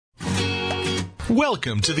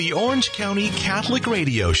Welcome to the Orange County Catholic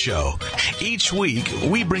Radio Show. Each week,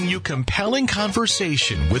 we bring you compelling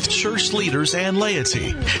conversation with church leaders and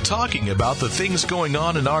laity, talking about the things going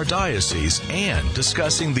on in our diocese and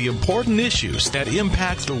discussing the important issues that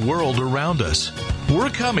impact the world around us. We're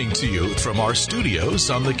coming to you from our studios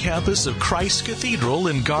on the campus of Christ Cathedral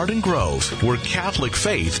in Garden Grove, where Catholic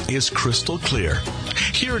faith is crystal clear.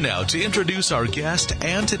 Here now to introduce our guest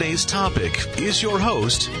and today's topic is your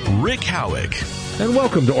host, Rick Howick. And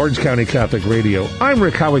welcome to Orange County Catholic Radio. I'm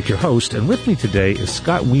Rick Howick, your host, and with me today is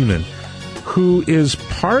Scott Weeman, who is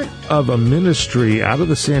part of a ministry out of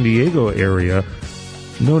the San Diego area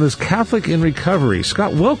known as Catholic in Recovery.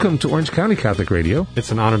 Scott, welcome to Orange County Catholic Radio.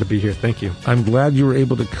 It's an honor to be here. Thank you. I'm glad you were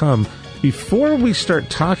able to come. Before we start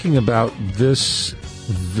talking about this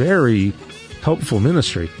very helpful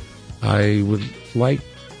ministry, I would like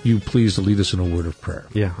you please to lead us in a word of prayer.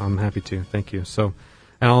 Yeah, I'm happy to. Thank you. So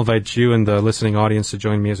I'll invite you and the listening audience to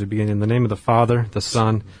join me as we begin in the name of the Father, the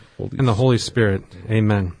Son, and the Holy Spirit.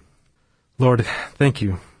 Amen. Lord, thank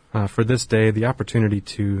you for this day, the opportunity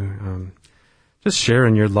to just share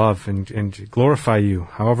in your love and glorify you,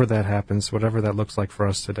 however that happens, whatever that looks like for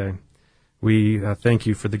us today. We thank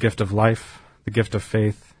you for the gift of life, the gift of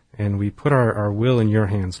faith, and we put our will in your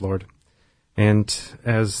hands, Lord. And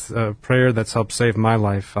as a prayer that's helped save my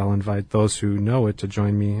life, I'll invite those who know it to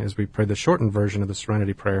join me as we pray the shortened version of the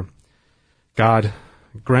Serenity Prayer. God,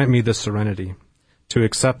 grant me the serenity to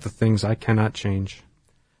accept the things I cannot change,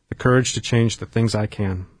 the courage to change the things I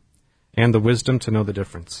can, and the wisdom to know the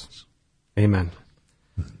difference. Amen.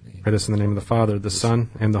 Pray this in the name of the Father, the Son,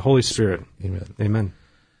 and the Holy Spirit. Amen. Amen.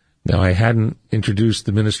 Now, I hadn't introduced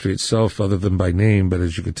the ministry itself other than by name, but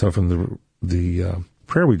as you could tell from the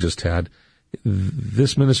prayer we just had,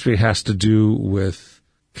 this ministry has to do with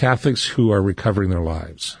Catholics who are recovering their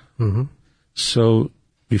lives. Mm-hmm. So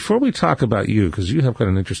before we talk about you, because you have quite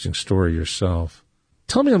an interesting story yourself,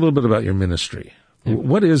 tell me a little bit about your ministry. Yeah.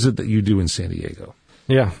 What is it that you do in San Diego?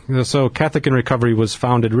 Yeah, so Catholic in Recovery was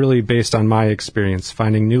founded really based on my experience,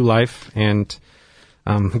 finding new life and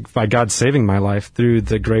by God saving my life through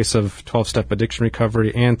the grace of 12-step addiction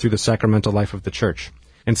recovery and through the sacramental life of the Church.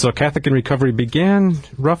 And so Catholic in Recovery began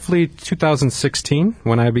roughly 2016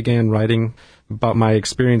 when I began writing about my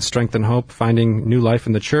experience, strength, and hope, finding new life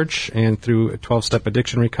in the Church and through 12-step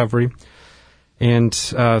addiction recovery, and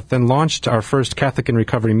then launched our first Catholic in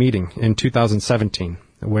Recovery meeting in 2017,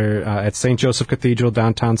 where at St. Joseph Cathedral,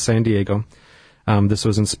 downtown San Diego. This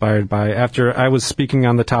was inspired by, after I was speaking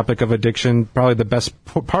on the topic of addiction, probably the best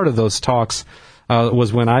part of those talks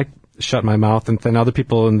was when I shut my mouth, and then other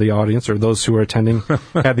people in the audience or those who were attending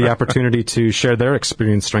had the opportunity to share their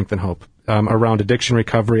experience, strength, and hope around addiction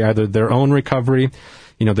recovery, either their own recovery,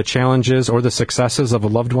 the challenges or the successes of a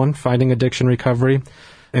loved one finding addiction recovery,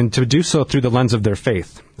 and to do so through the lens of their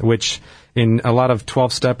faith, which in a lot of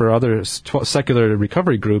 12-step or other secular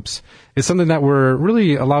recovery groups is something that we're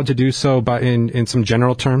really allowed to do so by in some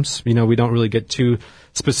general terms. We don't really get too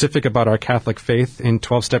specific about our Catholic faith in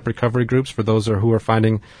 12-step recovery groups for those who are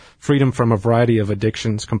finding freedom from a variety of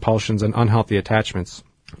addictions, compulsions, and unhealthy attachments.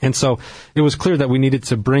 And so it was clear that we needed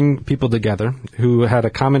to bring people together who had a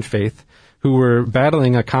common faith, who were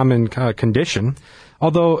battling a common condition,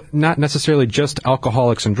 although not necessarily just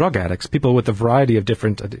alcoholics and drug addicts, people with a variety of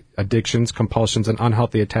different addictions, compulsions, and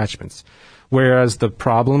unhealthy attachments, whereas the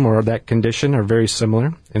problem or that condition are very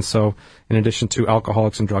similar. And so in addition to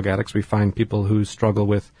alcoholics and drug addicts, we find people who struggle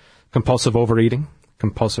with compulsive overeating,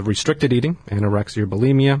 compulsive restricted eating, anorexia or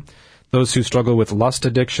bulimia, those who struggle with lust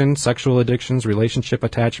addiction, sexual addictions, relationship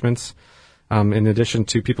attachments, in addition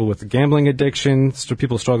to people with gambling addiction, to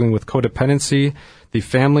people struggling with codependency, the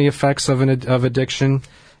family effects of addiction,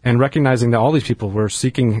 and recognizing that all these people were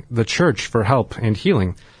seeking the Church for help and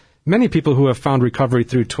healing. Many people who have found recovery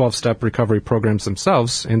through 12-step recovery programs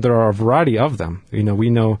themselves, and there are a variety of them. We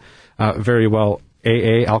know very well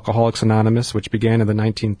AA, Alcoholics Anonymous, which began in the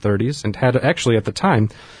 1930s and had actually at the time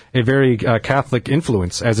a very Catholic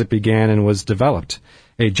influence as it began and was developed.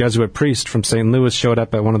 A Jesuit priest from St. Louis showed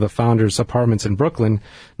up at one of the founders' apartments in Brooklyn,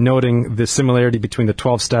 noting the similarity between the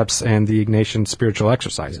 12 steps and the Ignatian spiritual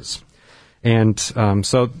exercises. And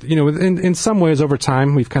so, in some ways over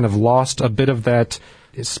time, we've kind of lost a bit of that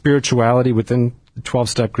spirituality within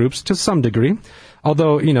 12-step groups to some degree,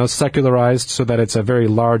 although, secularized so that it's a very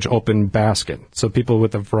large open basket. So people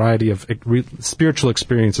with a variety of spiritual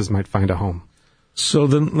experiences might find a home. So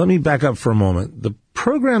then let me back up for a moment. The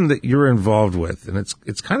program that you're involved with, and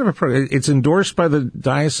it's kind of a program, it's endorsed by the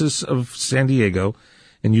Diocese of San Diego,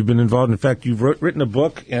 and you've been involved. In fact, you've written a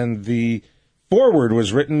book, and the foreword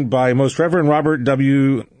was written by Most Reverend Robert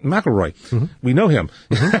W. McElroy. Mm-hmm. We know him.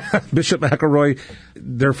 Mm-hmm. Bishop McElroy,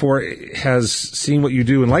 therefore, has seen what you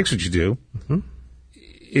do and likes what you do. Mm-hmm.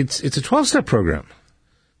 It's a 12-step program.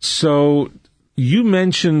 So you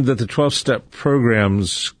mentioned that the 12-step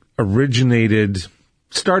programs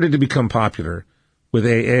started to become popular with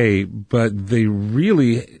AA, but they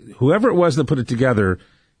really, whoever it was that put it together,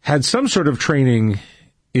 had some sort of training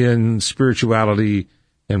in spirituality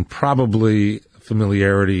and probably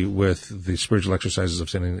familiarity with the spiritual exercises of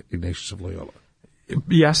St. Ignatius of Loyola.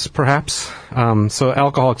 Yes, perhaps. So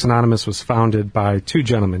Alcoholics Anonymous was founded by two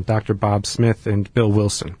gentlemen, Dr. Bob Smith and Bill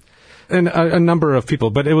Wilson, and a number of people.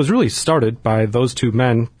 But it was really started by those two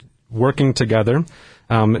men working together,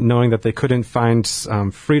 knowing that they couldn't find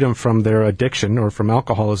freedom from their addiction or from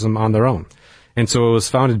alcoholism on their own. And so it was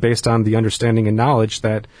founded based on the understanding and knowledge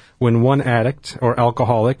that when one addict or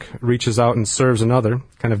alcoholic reaches out and serves another,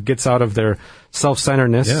 kind of gets out of their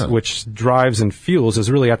self-centeredness, which drives and fuels, is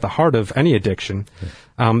really at the heart of any addiction,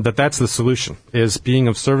 that's the solution, is being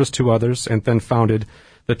of service to others, and then founded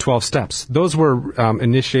the 12 steps. Those were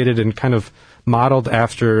initiated and kind of modeled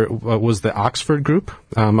after what was the Oxford group,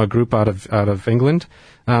 a group out of England,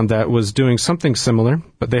 that was doing something similar,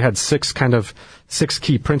 but they had six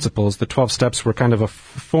key principles. The 12 steps were kind of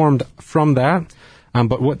formed from that.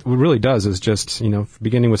 But what it really does is just,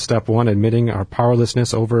 beginning with step 1, admitting our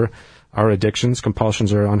powerlessness over our addictions,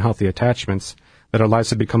 compulsions, or unhealthy attachments, that our lives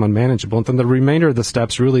have become unmanageable. And then the remainder of the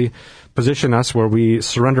steps really position us where we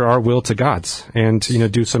surrender our will to God's and,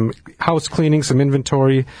 do some house cleaning, some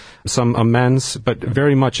inventory, some amends, but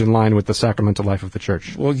very much in line with the sacramental life of the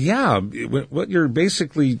church. Well, yeah, what you're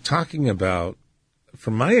basically talking about,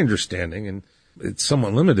 from my understanding, and it's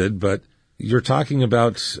somewhat limited, but you're talking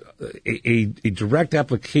about a direct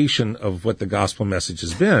application of what the gospel message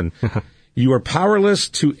has been. You are powerless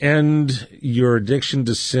to end your addiction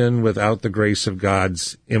to sin without the grace of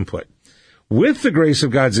God's input. With the grace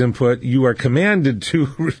of God's input, you are commanded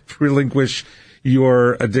to relinquish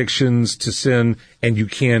your addictions to sin, and you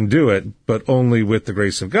can do it, but only with the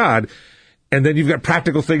grace of God. And then you've got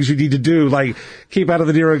practical things you need to do, like keep out of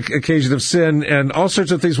the near occasion of sin, and all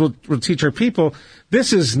sorts of things we'll teach our people.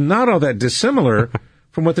 This is not all that dissimilar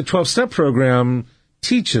from what the 12-step program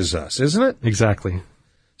teaches us, isn't it? Exactly.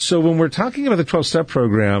 So when we're talking about the 12-step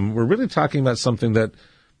program, we're really talking about something that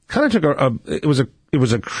kind of took it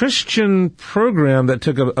was a Christian program that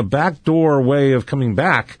took a backdoor way of coming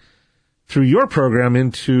back through your program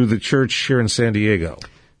into the church here in San Diego.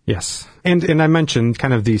 Yes. And I mentioned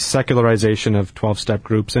kind of the secularization of 12-step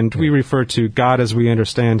groups, and we refer to God as we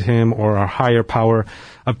understand Him, or our higher power,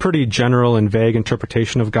 a pretty general and vague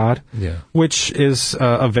interpretation of God, which is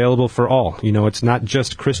available for all. It's not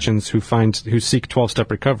just Christians who seek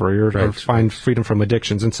 12-step recovery or find freedom from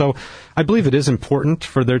addictions. And so I believe it is important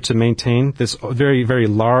for there to maintain this very, very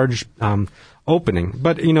large opening.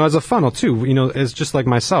 But, as a funnel, too, as just like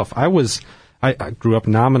myself, I grew up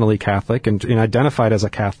nominally Catholic and identified as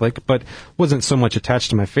a Catholic, but wasn't so much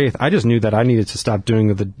attached to my faith. I just knew that I needed to stop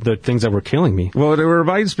doing the things that were killing me. Well, it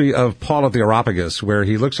reminds me of Paul at the Areopagus, where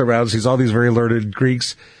he looks around, sees all these very learned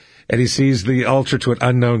Greeks, and he sees the altar to an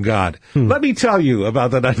unknown God. Let me tell you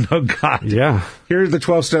about that unknown God. Yeah. Here's the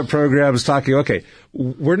 12-step programs talking, okay,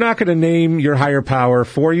 we're not going to name your higher power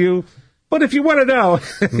for you, but if you want to know,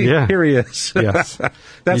 here he is. Yes.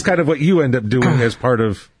 That's kind of what you end up doing as part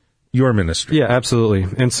of your ministry. Yeah, absolutely.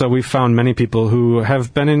 And so we've found many people who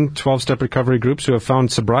have been in 12-step recovery groups who have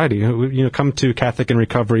found sobriety, who come to Catholic in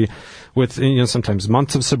Recovery with sometimes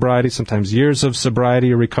months of sobriety, sometimes years of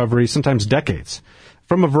sobriety or recovery, sometimes decades,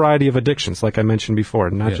 from a variety of addictions, like I mentioned before,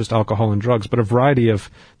 not just alcohol and drugs, but a variety of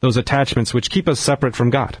those attachments which keep us separate from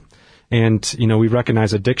God. And, we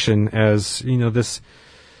recognize addiction as,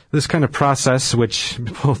 this kind of process, which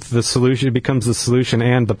both the solution becomes the solution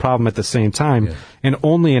and the problem at the same time, and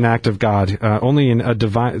only an act of God, only in a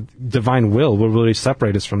divine will really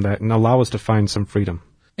separate us from that and allow us to find some freedom.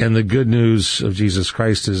 And the good news of Jesus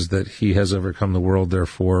Christ is that He has overcome the world,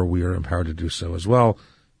 therefore we are empowered to do so as well,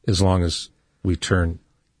 as long as we turn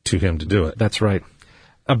to Him to do it. That's right.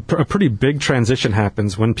 A pretty big transition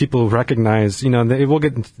happens when people recognize,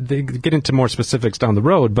 they get into more specifics down the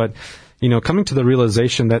road, but, coming to the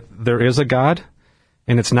realization that there is a God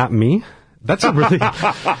and it's not me, That's a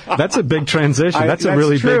big transition. That's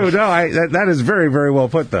true. big. No, that is very, very well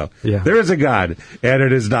put, though. Yeah. There is a God, and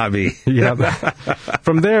it is not me. Yeah.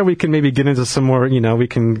 From there, we can maybe get into some more, we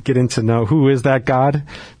can get into know who is that God.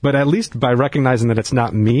 But at least by recognizing that it's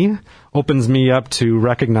not me, opens me up to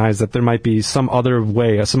recognize that there might be some other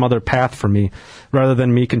way, some other path for me, rather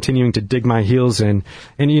than me continuing to dig my heels in.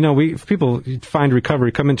 And, people find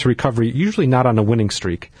recovery, come into recovery, usually not on a winning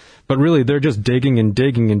streak, but really they're just digging and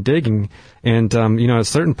digging and digging. And, at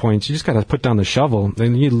certain points, you just got to put down the shovel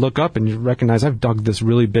and you look up and you recognize I've dug this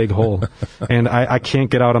really big hole and I can't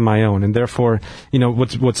get out on my own. And therefore,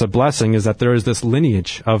 what's a blessing is that there is this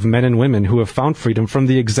lineage of men and women who have found freedom from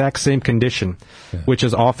the exact same condition, which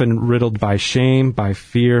is often riddled by shame, by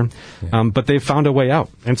fear, but they've found a way out.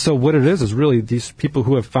 And so what it is really these people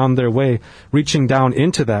who have found their way, reaching down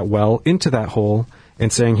into that well, into that hole,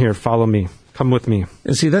 and saying, here, follow me. Come with me.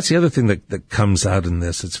 And see, that's the other thing that comes out in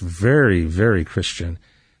this. It's very, very Christian.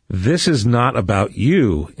 This is not about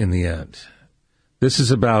you in the end. This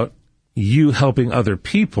is about you helping other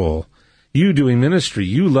people, you doing ministry,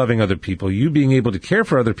 you loving other people, you being able to care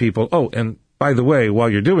for other people. Oh, and by the way, while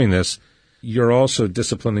you're doing this, you're also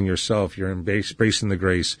disciplining yourself. You're embracing the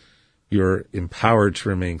grace. You're empowered to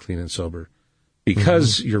remain clean and sober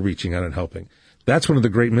because you're reaching out and helping. That's one of the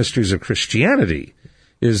great mysteries of Christianity,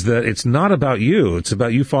 is that it's not about you. It's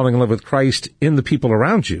about you falling in love with Christ in the people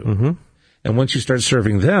around you. Mm-hmm. And once you start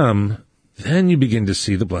serving them, then you begin to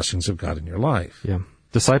see the blessings of God in your life. Yeah.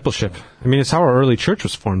 Discipleship. I mean, it's how our early church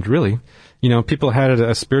was formed, really. People had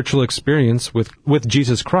a spiritual experience with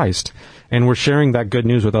Jesus Christ, and were sharing that good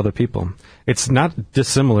news with other people. It's not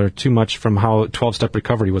dissimilar too much from how 12-step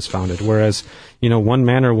recovery was founded, whereas, one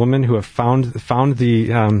man or woman who have found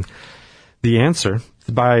the answer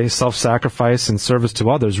by self-sacrifice and service to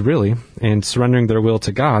others, really, and surrendering their will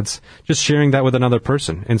to God's, just sharing that with another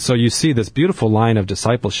person. And so you see this beautiful line of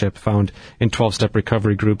discipleship found in 12-step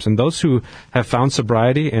recovery groups. And those who have found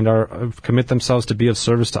sobriety and commit themselves to be of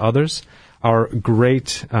service to others are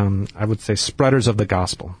great, I would say, spreaders of the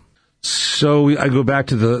gospel. So I go back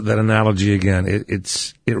to that analogy again.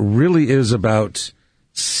 It really is about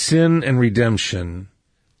sin and redemption.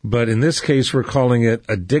 But in this case, we're calling it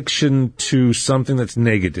addiction to something that's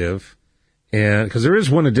negative. And because there is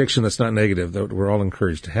one addiction that's not negative that we're all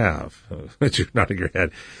encouraged to have, that you're nodding your head.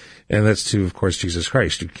 And that's to, of course, Jesus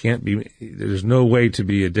Christ. There's no way to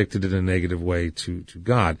be addicted in a negative way to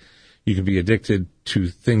God. You can be addicted to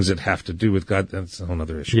things that have to do with God. That's a whole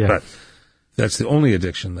other issue. Yeah. But that's the only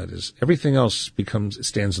addiction that is. Everything else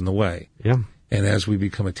stands in the way. Yeah. And as we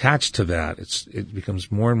become attached to that, it becomes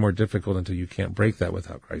more and more difficult until you can't break that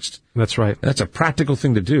without Christ. That's right. That's a practical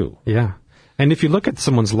thing to do. Yeah. And if you look at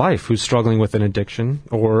someone's life who's struggling with an addiction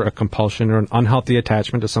or a compulsion or an unhealthy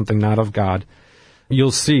attachment to something not of God,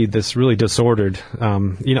 you'll see this really disordered,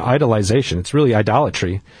 idolization. It's really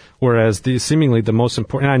idolatry. Whereas seemingly the most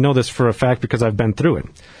important, and I know this for a fact because I've been through it.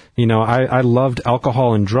 I loved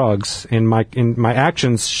alcohol and drugs, and my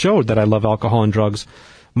actions showed that I love alcohol and drugs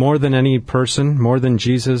more than any person, more than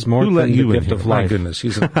Jesus, more than the gift of life. My goodness,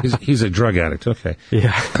 he's a drug addict. Okay.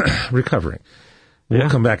 Yeah. Recovering. We'll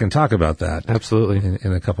come back and talk about that. Absolutely.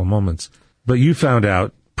 In a couple moments. But you found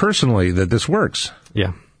out personally that this works.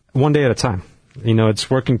 Yeah. One day at a time. It's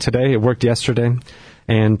working today. It worked yesterday.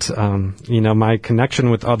 And, my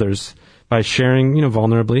connection with others by sharing,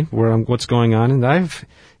 vulnerably what's going on. And I've,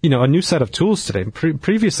 a new set of tools today.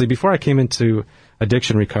 Previously, before I came into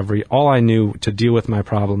addiction recovery, all I knew to deal with my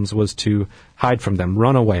problems was to hide from them,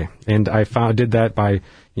 run away. And I did that by,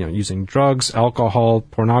 using drugs, alcohol,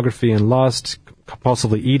 pornography, and lust,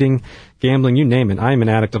 compulsively eating, gambling, you name it. I am an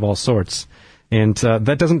addict of all sorts. And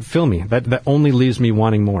that doesn't fill me. That only leaves me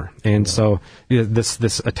wanting more. And so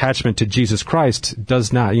this attachment to Jesus Christ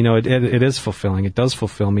does not. It is fulfilling. It does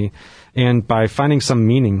fulfill me. And by finding some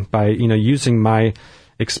meaning, by using my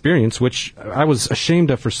experience, which I was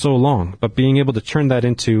ashamed of for so long, but being able to turn that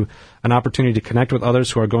into an opportunity to connect with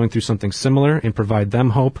others who are going through something similar and provide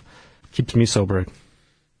them hope, keeps me sober.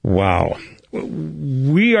 Wow.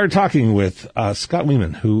 We are talking with Scott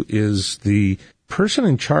Weeman, who is the person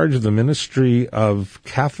in charge of the Ministry of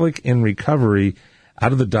Catholic in Recovery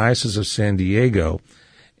out of the Diocese of San Diego.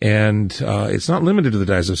 And it's not limited to the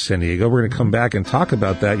Diocese of San Diego. We're going to come back and talk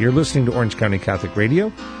about that. You're listening to Orange County Catholic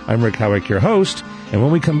Radio. I'm Rick Howick, your host. And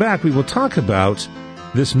when we come back, we will talk about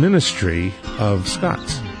this ministry of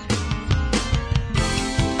Scott's.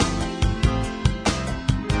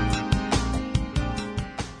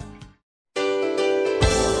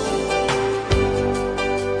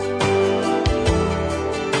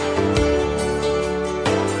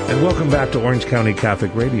 And welcome back to Orange County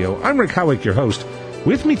Catholic Radio. I'm Rick Howick, your host.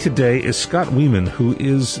 With me today is Scott Weeman, who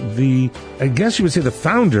is I guess you would say the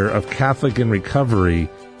founder of Catholic in Recovery,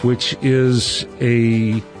 which is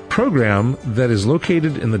a program that is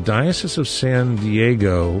located in the Diocese of San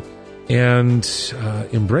Diego and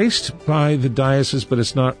embraced by the diocese, but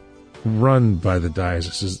it's not run by the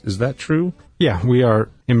diocese. Is that true? Yeah, we are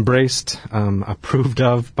embraced, approved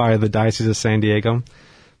of by the Diocese of San Diego,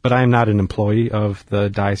 but I am not an employee of the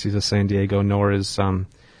Diocese of San Diego, nor is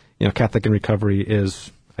Catholic in Recovery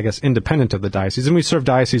is, I guess, independent of the diocese, and we serve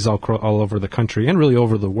dioceses all over the country and really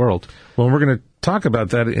over the world. Well, we're going to talk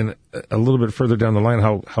about that in a little bit further down the line,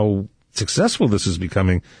 how successful this is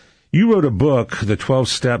becoming. You wrote a book, The 12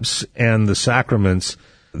 Steps and the Sacraments,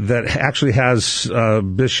 that actually has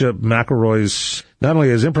Bishop McElroy's, not only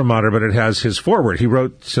his imprimatur, but it has his foreword. He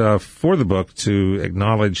wrote for the book to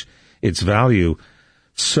acknowledge its value.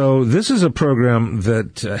 So this is a program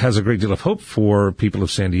that has a great deal of hope for people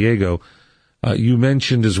of San Diego. You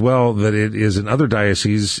mentioned as well that it is in other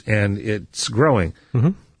dioceses and it's growing. Mm-hmm.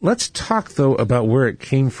 Let's talk, though, about where it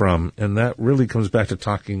came from, and that really comes back to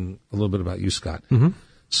talking a little bit about you, Scott. Mm-hmm.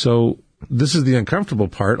 So this is the uncomfortable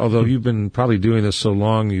part, although you've been probably doing this so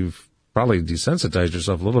long, you've probably desensitized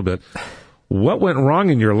yourself a little bit. What went wrong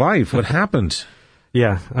in your life? What happened?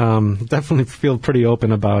 Yeah, definitely feel pretty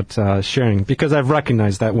open about sharing, because I've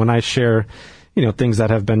recognized that when I share, things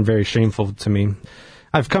that have been very shameful to me,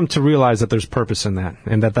 I've come to realize that there's purpose in that,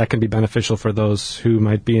 and that can be beneficial for those who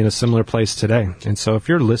might be in a similar place today. And so if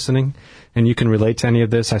you're listening and you can relate to any of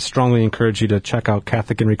this, I strongly encourage you to check out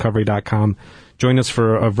CatholicInRecovery.com, join us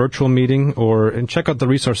for a virtual meeting, and check out the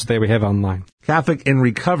resources that we have online.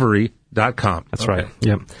 CatholicInRecovery.com. That's okay. Right,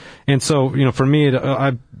 yeah. And so, for me,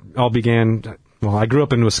 I grew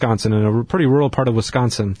up in Wisconsin, in a pretty rural part of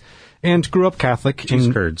Wisconsin, and grew up Catholic.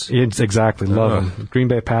 Cheese curds. Exactly, love them. Green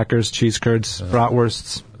Bay Packers, cheese curds,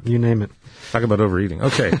 bratwursts, you name it. Talk about overeating.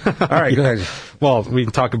 Okay. All right, go ahead. Well, we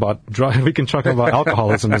can talk about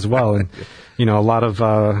alcoholism as well, and a lot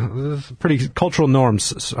of pretty cultural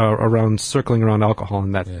norms around circling around alcohol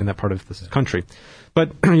in that part of this country.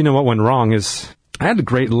 But what went wrong is I had a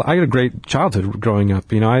great childhood growing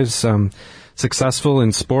up. I was successful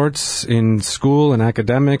in sports, in school, and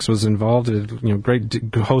academics, was involved in a great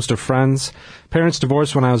host of friends. Parents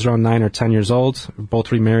divorced when I was around 9 or 10 years old,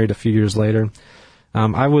 both remarried a few years later.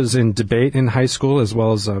 I was in debate in high school as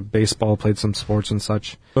well as baseball, played some sports and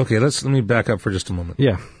such. Okay, let me back up for just a moment.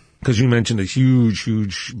 Yeah. Because you mentioned a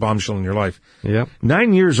huge bombshell in your life. Yeah.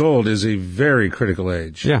 9 years old is a very critical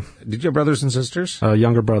age. Yeah. Did you have brothers and sisters?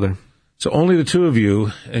 Younger brother. So only the two of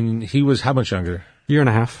you, and he was how much younger? Year and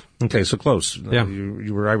a half. Okay, so close. Yeah.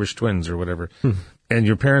 You were Irish twins or whatever. And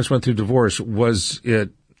your parents went through divorce. Was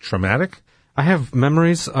it traumatic? I have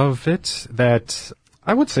memories of it that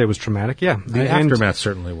I would say was traumatic, yeah. The aftermath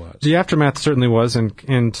certainly was. The aftermath certainly was, and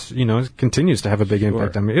it continues to have a big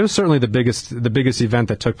impact on me. It was certainly the biggest event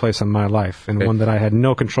that took place in my life, and one that I had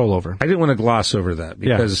no control over. I didn't want to gloss over that,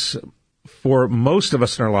 because for most of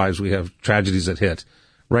us in our lives, we have tragedies that hit.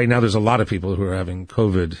 Right now, there's a lot of people who are having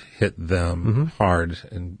COVID hit them hard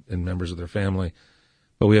and members of their family.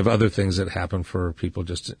 But we have other things that happen for people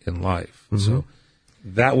just in life. So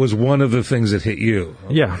that was one of the things that hit you.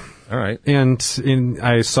 Okay. Yeah. All right. And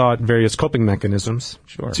I sought various coping mechanisms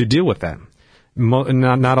to deal with that.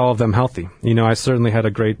 Not all of them healthy. I certainly had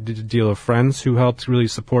a great deal of friends who helped really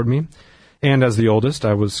support me. And as the oldest,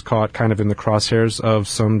 I was caught kind of in the crosshairs of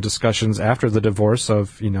some discussions after the divorce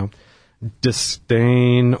of,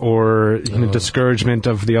 disdain or discouragement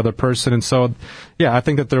of the other person. And so, I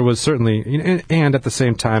think that there was certainly, and at the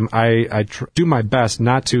same time, I do my best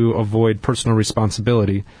not to avoid personal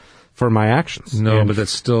responsibility for my actions. No, but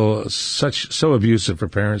that's still so abusive for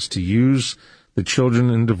parents to use the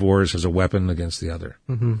children in divorce as a weapon against the other.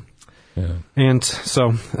 Mm-hmm. Yeah. And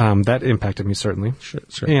so that impacted me, certainly.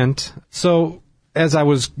 Sure. And so as I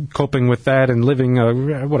was coping with that and living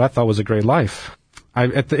what I thought was a great life,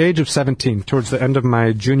 at the age of 17, towards the end of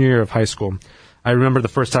my junior year of high school, I remember the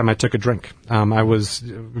first time I took a drink. I was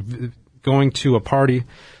going to a party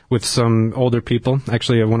with some older people.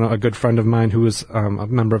 Actually, a good friend of mine who was a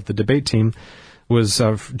member of the debate team was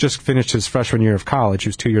just finished his freshman year of college. He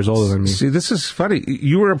was 2 years older than me. See, this is funny.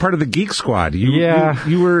 You were a part of the geek squad. You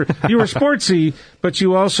were sportsy, but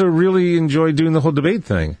you also really enjoyed doing the whole debate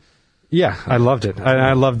thing. Yeah, I loved it.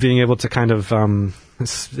 I loved being able to kind of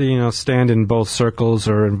stand in both circles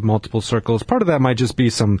or in multiple circles. Part of that might just be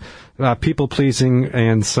some people pleasing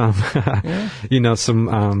and some,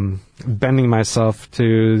 some bending myself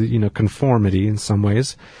to conformity in some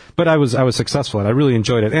ways. But I was successful at it. I really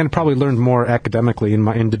enjoyed it, and probably learned more academically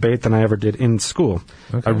in debate than I ever did in school.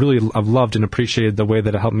 Okay. I've loved and appreciated the way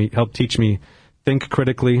that it helped teach me think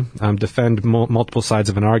critically, defend multiple sides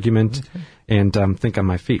of an argument, and think on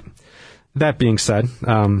my feet. That being said,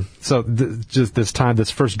 just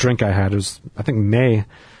this first drink I had was, I think, May,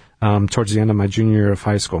 towards the end of my junior year of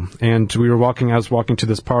high school. And I was walking to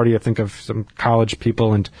this party, I think of some college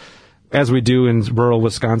people, and as we do in rural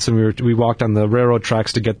Wisconsin, we walked on the railroad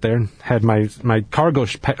tracks to get there, had my cargo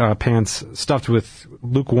pants stuffed with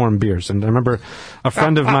lukewarm beers. And I remember a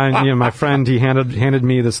friend of mine, my friend, he handed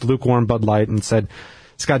me this lukewarm Bud Light and said,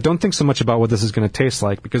 "Scott, don't think so much about what this is going to taste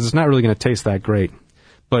like, because it's not really going to taste that great.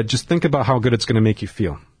 But just think about how good it's going to make you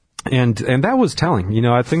feel." And that was telling.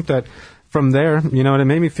 I think that from there, it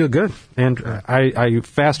made me feel good. And I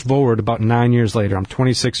fast forward about 9 years later. I'm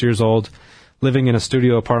 26 years old, living in a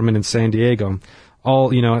studio apartment in San Diego,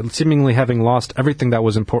 all, seemingly having lost everything that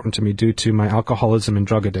was important to me due to my alcoholism and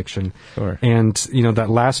drug addiction. Sure. And, that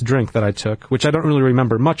last drink that I took, which I don't really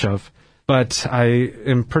remember much of, but I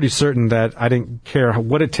am pretty certain that I didn't care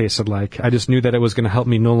what it tasted like. I just knew that it was going to help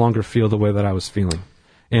me no longer feel the way that I was feeling.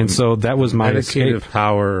 And so that was my meditative escape.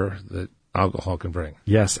 Power that alcohol can bring.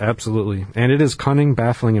 Yes, absolutely. And it is cunning,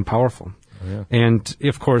 baffling, and powerful. Yeah. And,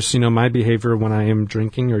 of course, my behavior when I am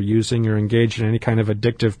drinking or using or engaged in any kind of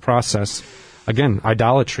addictive process, again,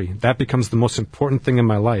 idolatry, that becomes the most important thing in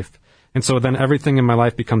my life. And so then everything in my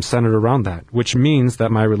life becomes centered around that, which means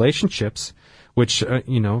that my relationships, which,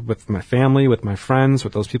 with my family, with my friends,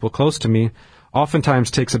 with those people close to me, oftentimes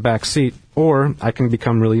takes a back seat, or I can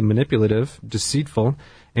become really manipulative, deceitful,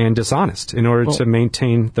 and dishonest in order to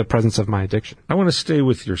maintain the presence of my addiction. I want to stay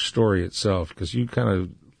with your story itself, because you kind of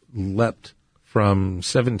leapt from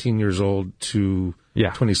 17 years old to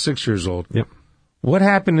 26 years old. Yep. What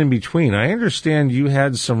happened in between? I understand you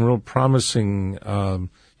had some real promising,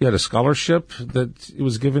 you had a scholarship that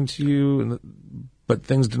was given to you, but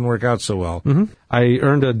things didn't work out so well. Mm-hmm. I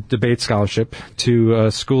earned a debate scholarship to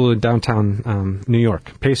a school in downtown New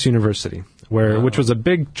York, Pace University, which was a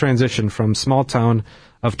big transition from small town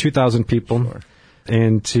of 2,000 people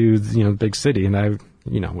and to, big city. And I,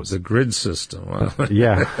 was the grid system. Wow.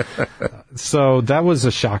 Yeah. So that was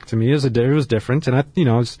a shock to me. It was different. And I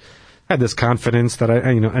had this confidence that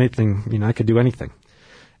anything, I could do anything.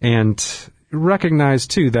 And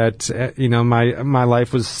recognized too that, my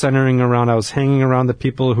life was centering around, I was hanging around the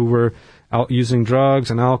people who were out using drugs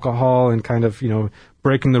and alcohol and kind of,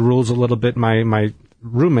 breaking the rules a little bit. My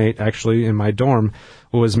roommate actually in my dorm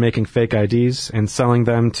was making fake IDs and selling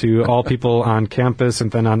them to all people on campus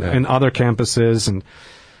and then in other campuses. And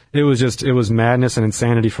it was madness and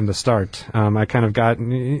insanity from the start. I kind of got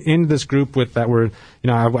in this group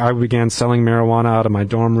I began selling marijuana out of my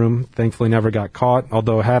dorm room. Thankfully never got caught.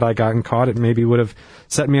 Although had I gotten caught, it maybe would have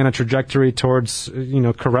set me on a trajectory towards,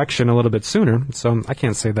 correction a little bit sooner. So I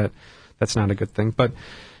can't say that that's not a good thing, but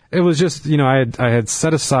it was just, I had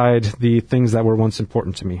set aside the things that were once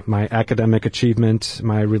important to me, my academic achievement,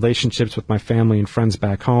 my relationships with my family and friends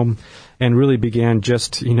back home, and really began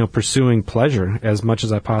just, pursuing pleasure as much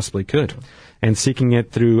as I possibly could, and seeking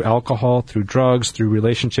it through alcohol, through drugs, through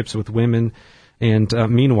relationships with women. And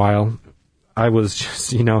meanwhile, I was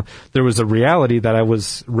just, there was a reality that I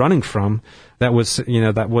was running from that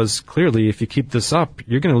was clearly, if you keep this up,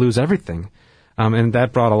 you're going to lose everything. And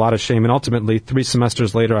that brought a lot of shame. And ultimately, 3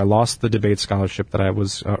 semesters later, I lost the debate scholarship that I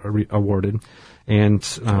was awarded,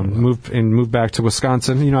 and moved back to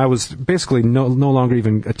Wisconsin. I was basically no longer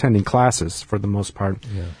even attending classes for the most part,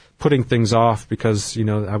 putting things off because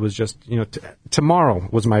I was just tomorrow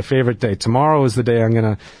was my favorite day. Tomorrow is the day I'm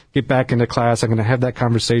going to get back into class. I'm going to have that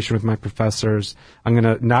conversation with my professors. I'm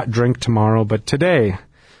going to not drink tomorrow, but today,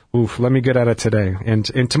 let me get at it today.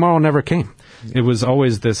 And tomorrow never came. It was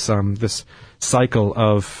always this cycle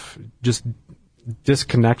of just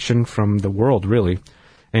disconnection from the world, really.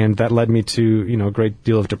 And that led me to, a great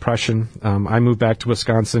deal of depression. I moved back to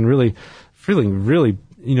Wisconsin really feeling really,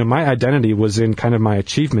 my identity was in kind of my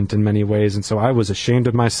achievement in many ways. And so I was ashamed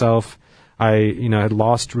of myself. I, had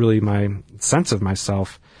lost really my sense of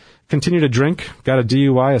myself. Continued to drink, got a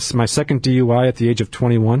DUI, my second DUI at the age of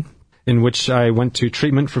 21. In which I went to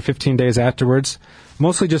treatment for 15 days afterwards,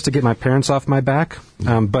 mostly just to get my parents off my back,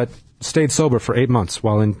 but stayed sober for 8 months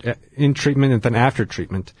while in treatment and then after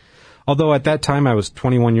treatment. Although at that time I was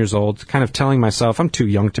 21 years old, kind of telling myself I'm too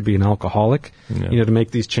young to be an alcoholic, to make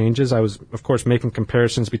these changes. I was, of course, making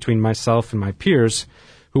comparisons between myself and my peers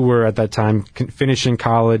who were at that time finishing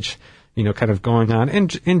college, kind of going on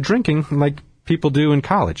and drinking like people do in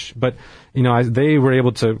college. But, they were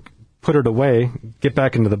able to put it away, get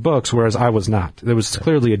back into the books, whereas I was not. There was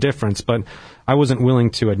clearly a difference, but I wasn't willing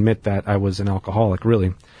to admit that I was an alcoholic,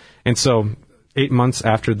 really. And so 8 months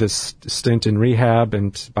after this stint in rehab,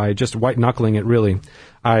 and by just white-knuckling it, really,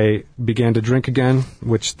 I began to drink again,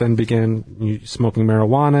 which then began smoking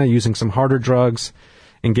marijuana, using some harder drugs,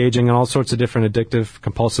 engaging in all sorts of different addictive,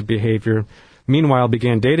 compulsive behavior. Meanwhile,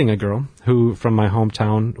 began dating a girl who, from my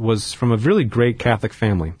hometown, was from a really great Catholic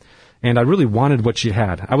family. And I really wanted what she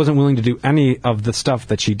had. I wasn't willing to do any of the stuff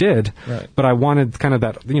that she did, right, but I wanted kind of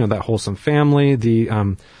that, that wholesome family,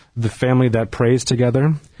 the family that prays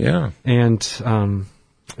together. Yeah. And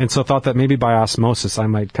so thought that maybe by osmosis I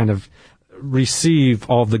might kind of receive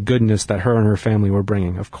all the goodness that her and her family were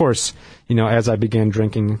bringing. Of course, as I began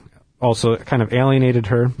drinking, also kind of alienated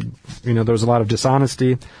her. There was a lot of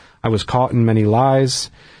dishonesty. I was caught in many lies.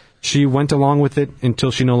 She went along with it until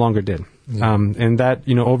she no longer did. Yeah. And that,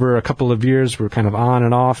 over a couple of years, we're kind of on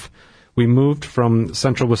and off. We moved from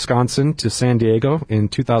central Wisconsin to San Diego in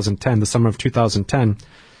 2010, the summer of 2010.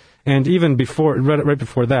 And even before, right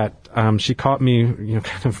before that, she caught me,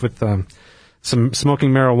 kind of with some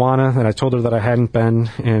smoking marijuana, and I told her that I hadn't been,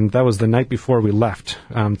 and that was the night before we left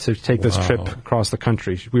to take this trip across the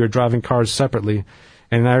country. We were driving cars separately,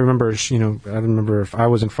 and I remember, I don't remember if I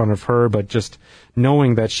was in front of her, but just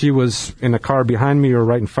knowing that she was in a car behind me or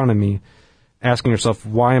right in front of me, asking herself,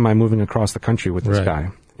 why am I moving across the country with this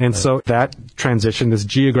guy? And so that transition, this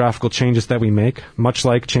geographical changes that we make, much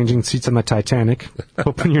like changing seats on the Titanic,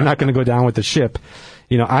 hoping you're not going to go down with the ship,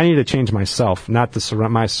 I need to change myself, not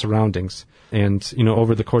my surroundings. And,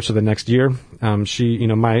 over the course of the next year,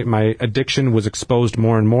 my addiction was exposed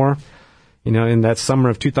more and more. In that summer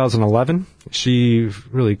of 2011, she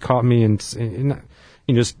really caught me and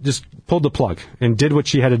just pulled the plug and did what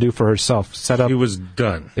she had to do for herself. She was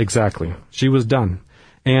done. Exactly. She was done.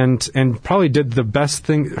 And probably did the best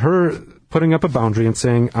thing. Her putting up a boundary and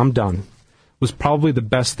saying, I'm done, was probably the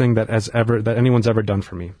best thing that anyone's ever done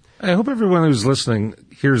for me. I hope everyone who's listening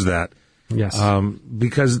hears that. Yes.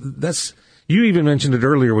 Because you even mentioned it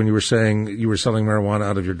earlier when you were saying you were selling marijuana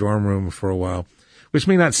out of your dorm room for a while, which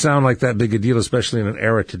may not sound like that big a deal, especially in an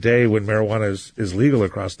era today when marijuana is legal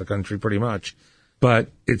across the country pretty much. But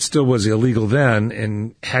it still was illegal then,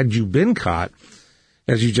 and had you been caught,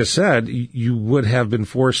 as you just said, you would have been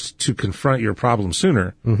forced to confront your problem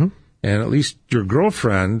sooner. Mm-hmm. And at least your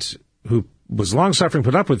girlfriend, who was long-suffering,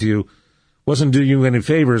 put up with you, wasn't doing you any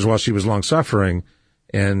favors while she was long-suffering,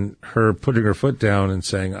 and her putting her foot down and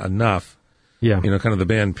saying, enough. Yeah. Kind of the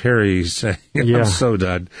band Perry saying, I'm so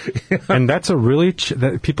done. And that's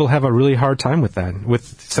that people have a really hard time with that,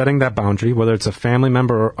 with setting that boundary, whether it's a family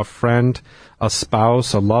member or a friend, a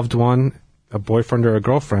spouse, a loved one, a boyfriend or a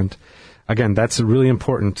girlfriend. Again, that's really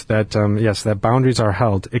important that, that boundaries are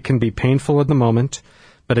held. It can be painful at the moment,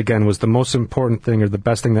 but again, was the most important thing or the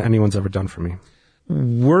best thing that anyone's ever done for me.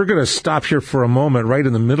 We're going to stop here for a moment right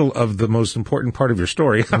in the middle of the most important part of your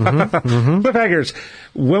story. Cliffhangers.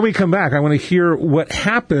 When we come back, I want to hear what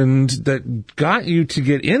happened that got you to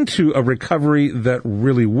get into a recovery that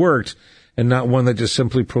really worked and not one that just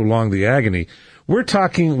simply prolonged the agony. We're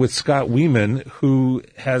talking with Scott Weeman, who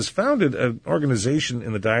has founded an organization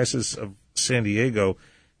in the Diocese of San Diego,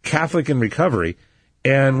 Catholic in Recovery.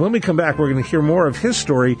 And when we come back, we're going to hear more of his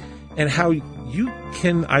story and how you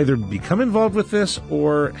can either become involved with this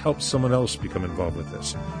or help someone else become involved with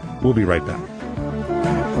this. We'll be right back.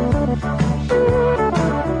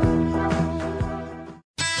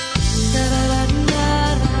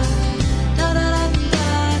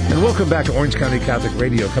 And welcome back to Orange County Catholic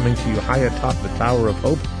Radio, coming to you high atop the Tower of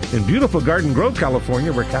Hope in beautiful Garden Grove,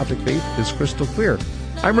 California, where Catholic faith is crystal clear.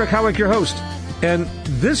 I'm Rick Howick, your host. And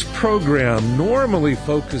this program normally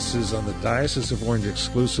focuses on the Diocese of Orange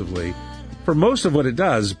exclusively for most of what it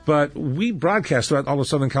does, but we broadcast throughout all of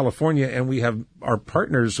Southern California, and we have our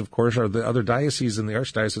partners, of course, are the other dioceses in the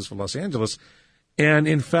Archdiocese of Los Angeles. And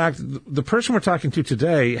in fact, the person we're talking to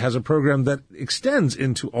today has a program that extends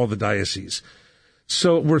into all the dioceses.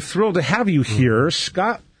 So we're thrilled to have you here,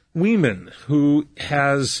 Scott Weeman, who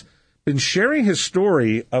has been sharing his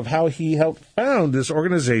story of how he helped found this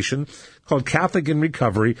organization called Catholic in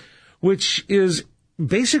Recovery, which is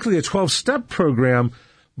basically a 12-step program,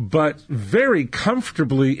 but very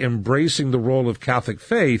comfortably embracing the role of Catholic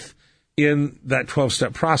faith in that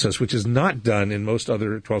 12-step process, which is not done in most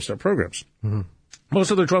other 12-step programs. Mm-hmm.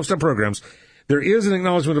 Most other 12-step programs, there is an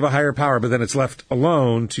acknowledgement of a higher power, but then it's left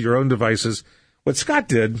alone to your own devices. What Scott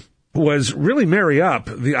did was really marry up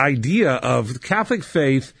the idea of Catholic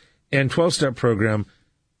faith and 12-step program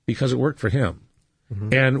because it worked for him.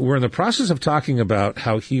 Mm-hmm. And we're in the process of talking about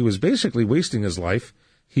how he was basically wasting his life.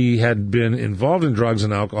 He had been involved in drugs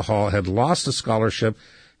and alcohol, had lost a scholarship,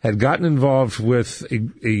 had gotten involved with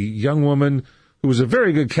a young woman who was a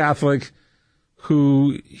very good Catholic,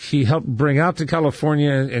 who he helped bring out to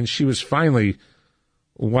California, and she was finally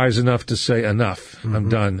wise enough to say, enough, I'm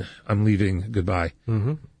done, I'm leaving, goodbye.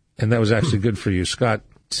 And that was actually good for you. Scott,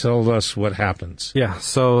 tell us what happens. Yeah,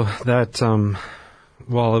 so that,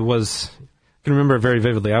 it was, I can remember it very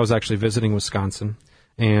vividly. I was actually visiting Wisconsin,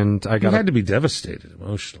 and I got... You had to be devastated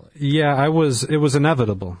emotionally. Yeah, it was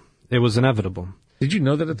inevitable. It was inevitable. Did you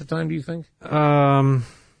know that at the time, do you think?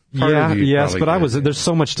 Yes, but there's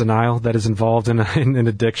so much denial that is involved in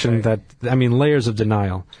addiction layers of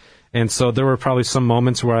denial. And so there were probably some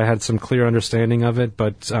moments where I had some clear understanding of it,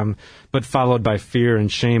 but followed by fear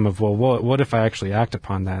and shame of, well, what if I actually act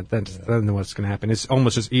upon that? Then what's going to happen? It's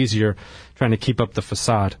almost just easier trying to keep up the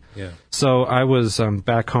facade. Yeah. So I was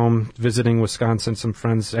back home visiting Wisconsin. Some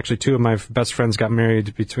friends, actually two of my best friends got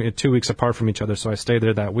married between 2 weeks apart from each other, so I stayed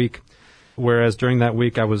there that week. Whereas during that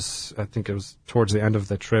week, I think it was towards the end of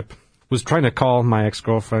the trip, was trying to call my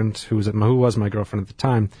ex-girlfriend, who was my girlfriend at the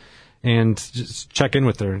time, and just check in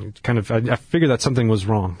with her. I figured that something was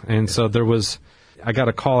wrong. And so I got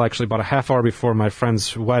a call actually about a half hour before my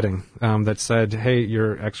friend's wedding that said, hey,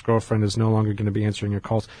 your ex-girlfriend is no longer going to be answering your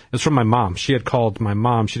calls. It was from my mom. She had called my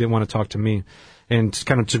mom. She didn't want to talk to me. And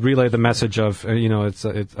kind of to relay the message of, it's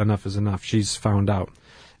enough is enough. She's found out.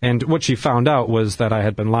 And what she found out was that I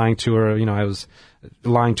had been lying to her. I was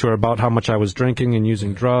lying to her about how much I was drinking and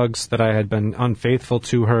using drugs, that I had been unfaithful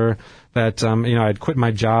to her, that, I had quit my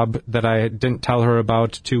job that I didn't tell her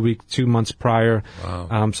about 2 months prior.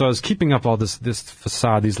 Wow. So I was keeping up all this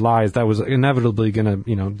facade, these lies that was inevitably going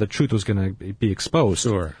to, the truth was going to be exposed.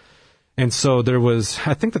 Sure. And so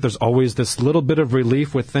I think that there's always this little bit of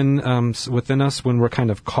relief within us when we're kind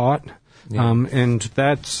of caught. Yeah. And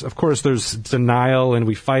that's, of course, there's denial, and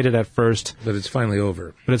we fight it at first. But it's finally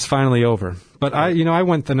over. But I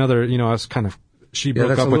went another, I was kind of, she broke up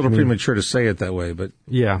with me. That's a little premature to say it that way, but...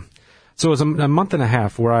 Yeah. So it was a month and a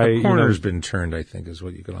half where the corner's been turned, I think, is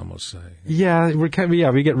what you could almost say. Yeah, we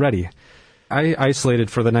get ready. I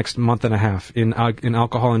isolated for the next month and a half in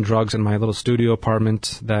alcohol and drugs in my little studio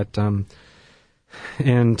apartment that...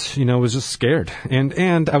 was just scared.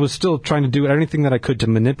 And I was still trying to do anything that I could to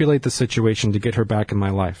manipulate the situation to get her back in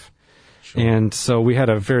my life. Sure. And so we had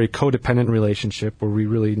a very codependent relationship where we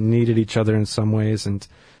really needed each other in some ways. And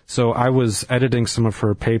so I was editing some of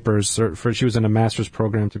her papers. She was in a master's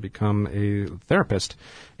program to become a therapist.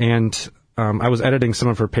 And I was editing some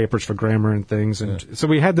of her papers for grammar and things. And so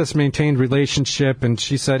we had this maintained relationship. And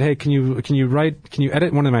she said, hey, can you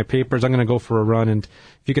edit one of my papers? I'm going to go for a run. And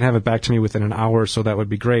if you can have it back to me within an hour or so, that would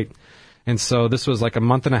be great. And so this was like a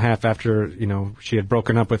month and a half after, she had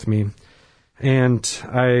broken up with me. And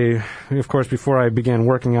I, of course, before I began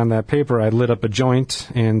working on that paper, I lit up a joint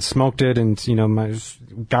and smoked it and,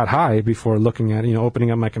 got high before looking at,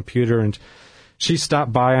 opening up my computer. And she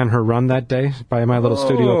stopped by on her run that day by my little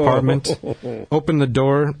studio apartment, opened the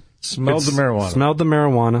door, smelled the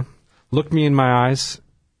marijuana, looked me in my eyes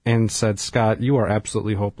and said, Scott, you are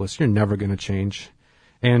absolutely hopeless. You're never going to change.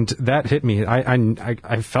 And that hit me.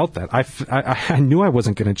 I felt that. I knew I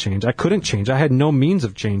wasn't going to change. I couldn't change. I had no means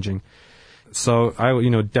of changing. So I,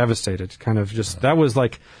 devastated, kind of just, that was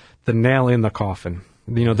like the nail in the coffin.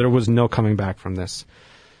 There was no coming back from this.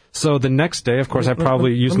 So the next day, of course, I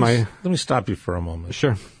probably used my... Let me stop you for a moment.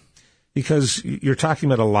 Sure. Because you're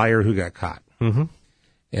talking about a liar who got caught. Mm-hmm.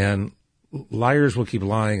 And liars will keep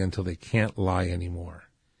lying until they can't lie anymore.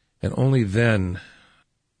 And only then,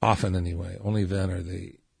 often anyway, only then are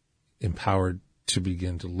they empowered to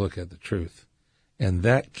begin to look at the truth. And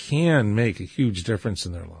that can make a huge difference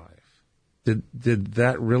in their life. Did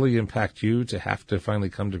that really impact you to have to finally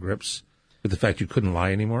come to grips with the fact you couldn't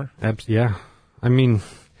lie anymore? Yeah. I mean,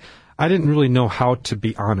 I didn't really know how to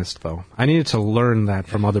be honest, though. I needed to learn that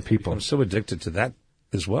from other people. I'm so addicted to that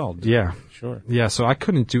as well. Yeah. Sure. Yeah, so I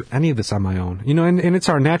couldn't do any of this on my own. And it's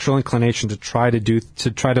our natural inclination to try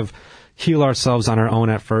to heal ourselves on our own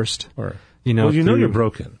at first. Or, you're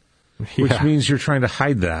broken, which means you're trying to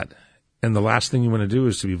hide that. And the last thing you want to do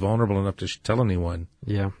is to be vulnerable enough to tell anyone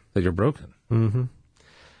that you're broken. Mm-hmm.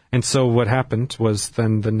 And so what happened was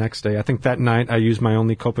then the next day, I think that night I used my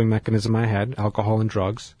only coping mechanism I had, alcohol and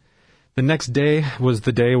drugs. The next day was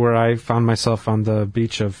the day where I found myself on the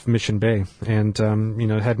beach of Mission Bay and,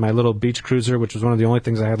 had my little beach cruiser, which was one of the only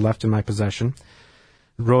things I had left in my possession.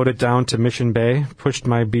 Rode it down to Mission Bay, pushed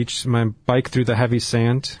my bike through the heavy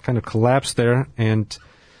sand, kind of collapsed there, and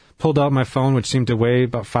pulled out my phone, which seemed to weigh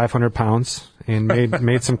about 500 pounds, and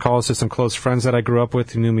made some calls to some close friends that I grew up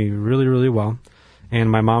with who knew me really, really well,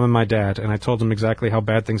 and my mom and my dad, and I told them exactly how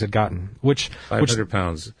bad things had gotten. 500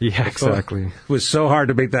 pounds. Yeah, exactly. It was so hard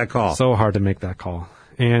to make that call.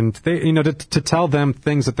 And they, to tell them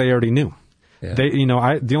things that they already knew. Yeah.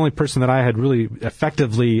 The only person that I had really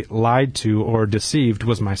effectively lied to or deceived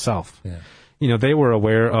was myself. Yeah. They were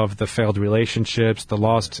aware of the failed relationships, the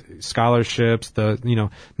lost scholarships,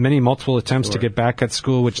 the many multiple attempts to get back at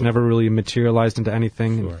school, which never really materialized into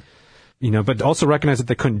anything. Sure. But also recognized that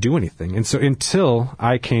they couldn't do anything. And so until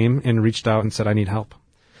I came and reached out and said, I need help.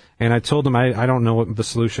 And I told him, I don't know what the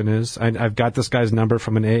solution is. I've got this guy's number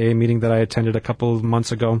from an AA meeting that I attended a couple of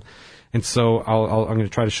months ago. And so I'm going to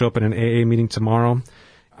try to show up at an AA meeting tomorrow.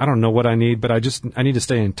 I don't know what I need, but I need to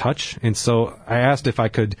stay in touch. And so I asked if I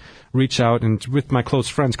could reach out and with my close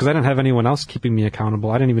friends, because I didn't have anyone else keeping me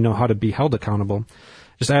accountable. I didn't even know how to be held accountable.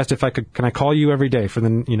 Just asked if can I call you every day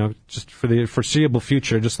just for the foreseeable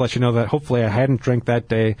future, just let you know that hopefully I hadn't drank that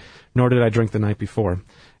day, nor did I drink the night before.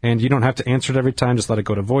 And you don't have to answer it every time, just let it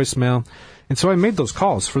go to voicemail. And so I made those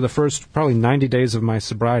calls for the first probably 90 days of my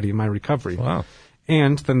sobriety, my recovery. Wow.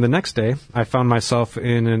 And then the next day, I found myself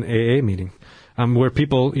in an AA meeting. Where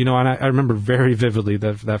people, and I remember very vividly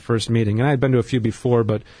that first meeting. And I had been to a few before,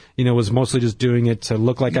 but, was mostly just doing it to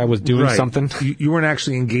look like I was doing something. You weren't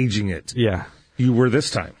actually engaging it. Yeah. You were this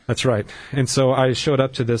time. That's right. And so I showed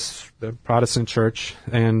up to the Protestant church,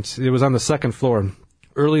 and it was on the second floor,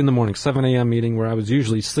 early in the morning, 7 a.m. meeting, where I was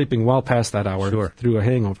usually sleeping well past that hour through a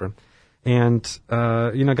hangover. And,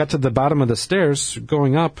 got to the bottom of the stairs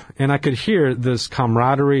going up, and I could hear this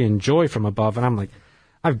camaraderie and joy from above, and I'm like,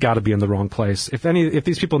 I've got to be in the wrong place. If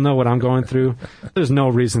these people know what I'm going through, there's no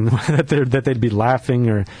reason that they'd be laughing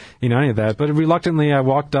or, any of that. But reluctantly, I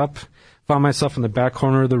walked up, found myself in the back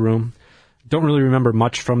corner of the room. Don't really remember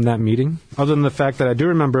much from that meeting, other than the fact that I do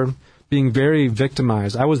remember being very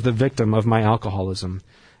victimized. I was the victim of my alcoholism.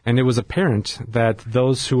 And it was apparent that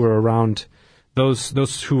those who were around,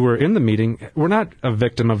 those who were in the meeting were not a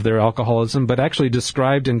victim of their alcoholism, but actually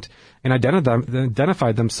described and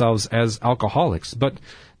identified themselves as alcoholics, but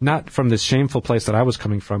not from this shameful place that I was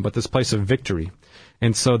coming from, but this place of victory.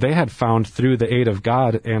 And so they had found, through the aid of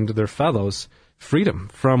God and their fellows, freedom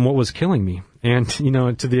from what was killing me. And,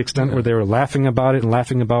 to the extent where they were laughing about it and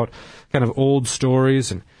laughing about kind of old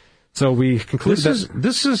stories. And so we concluded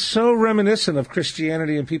this is so reminiscent of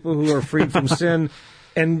Christianity and people who are freed from sin.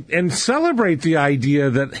 And celebrate the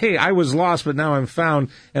idea that, hey, I was lost, but now I'm found,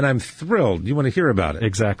 and I'm thrilled. You want to hear about it.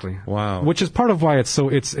 Exactly. Wow. Which is part of why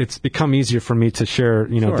it's become easier for me to share,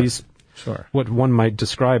 these, what one might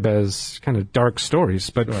describe as kind of dark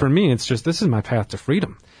stories. But for me, it's just, this is my path to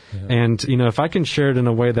freedom. Yeah. And, if I can share it in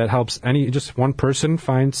a way that helps just one person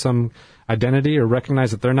find some identity or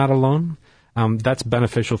recognize that they're not alone, that's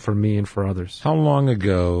beneficial for me and for others. How long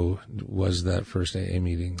ago was that first AA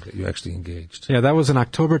meeting that you actually engaged? Yeah, that was on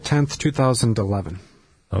October 10th, 2011.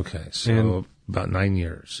 Okay, so about 9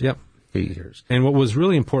 years. Yep. 8 years. And what was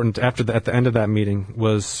really important at the end of that meeting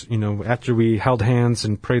was, after we held hands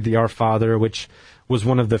and prayed the Our Father, which was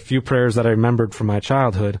one of the few prayers that I remembered from my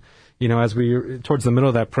childhood, as we, towards the middle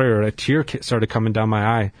of that prayer, a tear started coming down my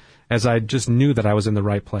eye as I just knew that I was in the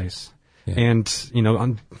right place. Yeah.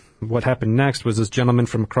 And, what happened next was this gentleman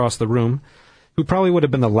from across the room, who probably would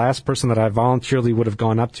have been the last person that I voluntarily would have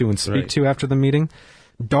gone up to and speak to after the meeting,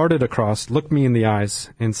 darted across, looked me in the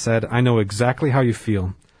eyes, and said, I know exactly how you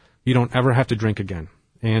feel. You don't ever have to drink again.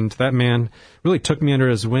 And that man really took me under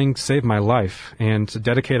his wing, saved my life, and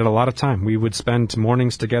dedicated a lot of time. We would spend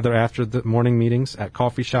mornings together after the morning meetings at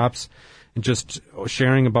coffee shops, and just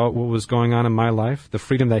sharing about what was going on in my life, the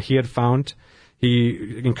freedom that he had found.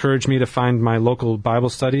 He encouraged me to find my local Bible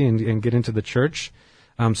study and get into the church,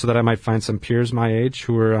 so that I might find some peers my age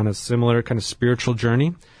who were on a similar kind of spiritual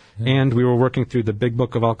journey. Yeah. And we were working through the big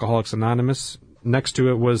book of Alcoholics Anonymous. Next to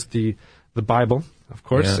it was the Bible, of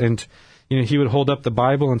course. Yeah. And, he would hold up the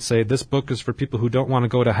Bible and say, this book is for people who don't want to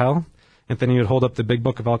go to hell. And then he would hold up the big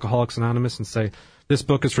book of Alcoholics Anonymous and say, this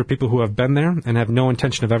book is for people who have been there and have no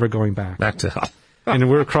intention of ever going back. Back to hell.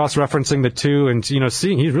 And we're cross-referencing the two and,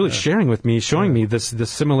 seeing, he's really sharing with me, showing me the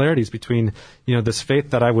similarities between, this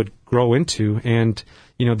faith that I would grow into and,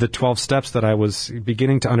 the 12 steps that I was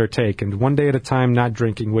beginning to undertake. And one day at a time, not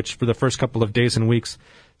drinking, which for the first couple of days and weeks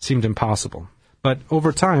seemed impossible. But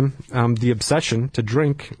over time, the obsession to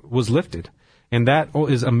drink was lifted. And that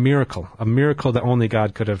is a miracle that only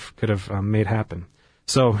God could have made happen.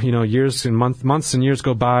 So, years and months and years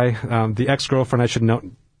go by. The ex-girlfriend, I should note,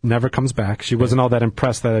 never comes back. She wasn't all that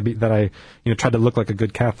impressed that I tried to look like a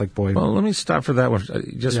good Catholic boy. Well, let me stop for that one.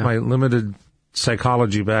 My limited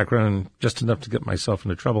psychology background, just enough to get myself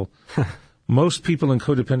into trouble. Most people in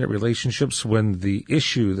codependent relationships, when the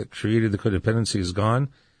issue that created the codependency is gone,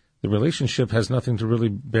 the relationship has nothing to really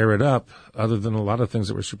bear it up other than a lot of things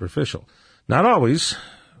that were superficial. Not always,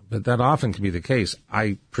 but that often can be the case.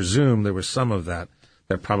 I presume there was some of that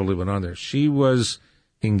that probably went on there. She was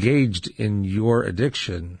engaged in your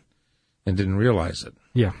addiction and didn't realize it.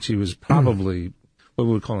 Yeah. She was probably what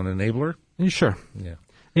we would call an enabler. Sure. Yeah.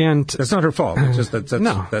 And that's not her fault. It's just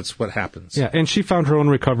that's what happens. Yeah, and she found her own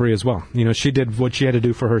recovery as well. She did what she had to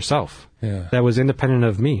do for herself. Yeah. That was independent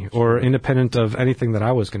of me or independent of anything that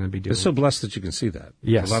I was going to be doing. It's so blessed that you can see that.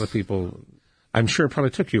 Yes. A lot of people, I'm sure it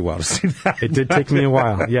probably took you a while to see that. It did take me a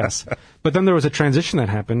while, yes. But then there was a transition that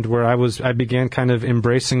happened where I began kind of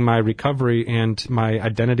embracing my recovery and my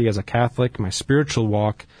identity as a Catholic, my spiritual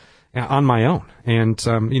walk on my own. And,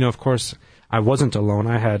 of course, I wasn't alone.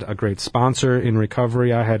 I had a great sponsor in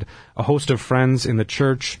recovery. I had a host of friends in the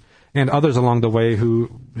church and others along the way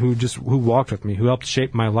who walked with me, who helped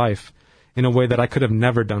shape my life in a way that I could have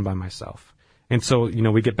never done by myself. And so,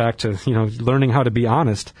 we get back to, learning how to be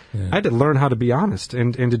honest. Yeah. I had to learn how to be honest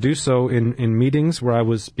and to do so in meetings where I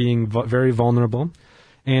was being very vulnerable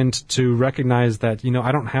and to recognize that,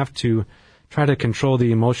 I don't have to try to control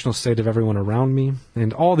the emotional state of everyone around me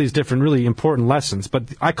and all these different really important lessons.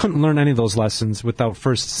 But I couldn't learn any of those lessons without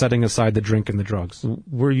first setting aside the drink and the drugs.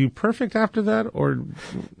 Were you perfect after that, or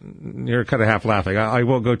you're kind of half laughing? I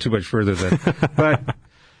won't go too much further then. But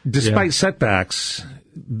despite setbacks,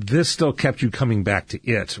 this still kept you coming back to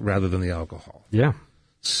it rather than the alcohol. Yeah.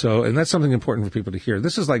 So, and that's something important for people to hear.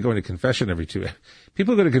 This is like going to confession every 2 weeks.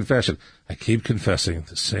 People go to confession. I keep confessing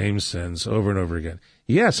the same sins over and over again.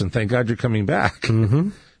 Yes, and thank God you're coming back. Mm-hmm.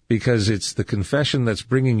 Because it's the confession that's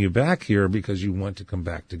bringing you back here because you want to come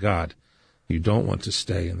back to God. You don't want to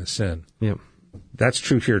stay in the sin. Yep. That's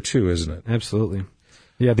true here too, isn't it? Absolutely.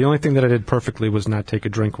 Yeah, the only thing that I did perfectly was not take a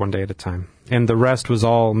drink one day at a time. And the rest was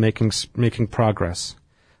all making progress.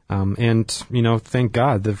 And, thank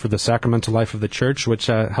God for the sacramental life of the church, which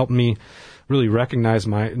helped me really recognize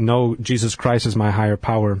know Jesus Christ as my higher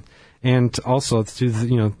power. And also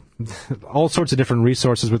through, all sorts of different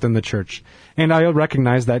resources within the church. And I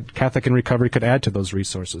recognize that Catholic in Recovery could add to those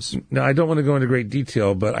resources. Now, I don't want to go into great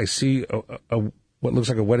detail, but I see what looks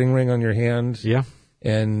like a wedding ring on your hand. Yeah.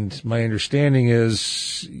 And my understanding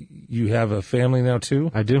is you have a family now,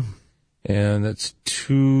 too? I do. And that's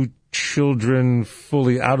 2 children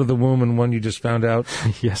fully out of the womb and one you just found out.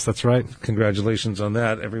 Yes, that's right. Congratulations on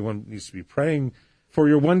that. Everyone needs to be praying for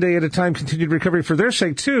your one day at a time continued recovery for their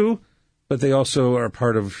sake, too. But they also are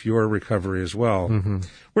part of your recovery as well. Mm-hmm.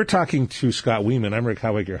 We're talking to Scott Weeman. I'm Rick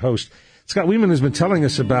Howick, your host. Scott Weeman has been telling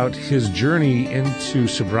us about his journey into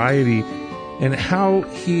sobriety and how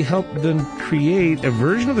he helped them create a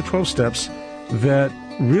version of the 12 steps that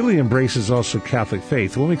really embraces also Catholic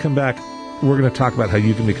faith. When we come back, we're going to talk about how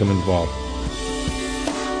you can become involved.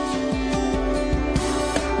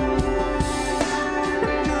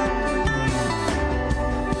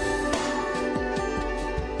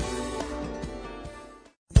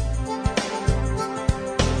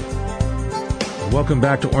 Welcome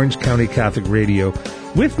back to Orange County Catholic Radio.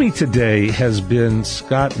 With me today has been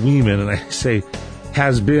Scott Weeman, and I say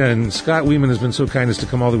has been. Scott Weeman has been so kind as to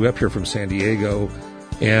come all the way up here from San Diego,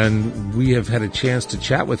 and we have had a chance to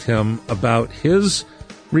chat with him about his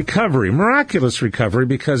recovery, miraculous recovery,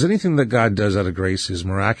 because anything that God does out of grace is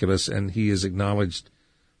miraculous, and he has acknowledged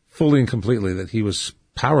fully and completely that he was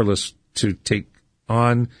powerless to take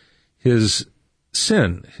on his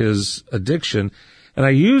sin, his addiction. And I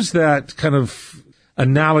use that kind of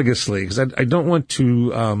analogously because I don't want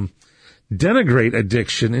to denigrate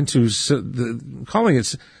addiction into calling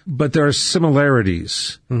it, but there are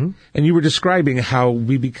similarities. Mm-hmm. And you were describing how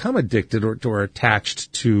we become addicted or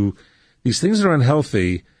attached to these things that are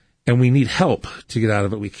unhealthy, and we need help to get out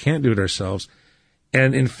of it. We can't do it ourselves.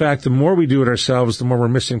 And in fact, the more we do it ourselves, the more we're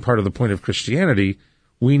missing part of the point of Christianity.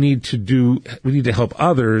 We need to help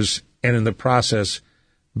others, and in the process,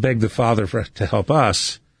 beg the Father to help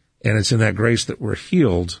us. And it's in that grace that we're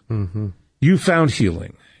healed. Mm-hmm. You found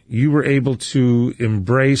healing. You were able to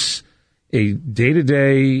embrace a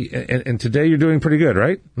day-to-day, and today you're doing pretty good,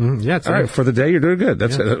 right? Mm-hmm. Yeah, it's all right. For the day, you're doing good.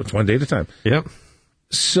 That's It's one day at a time. Yep.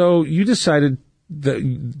 So you decided that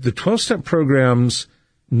the 12-step programs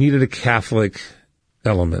needed a Catholic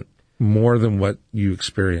element more than what you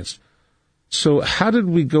experienced. So how did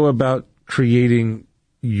we go about creating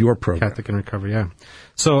your program? Catholic in Recovery, yeah.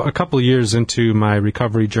 So a couple of years into my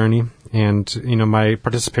recovery journey and, my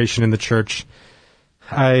participation in the church,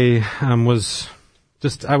 I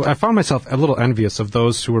found myself a little envious of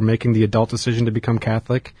those who were making the adult decision to become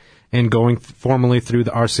Catholic and going formally through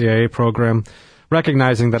the RCIA program,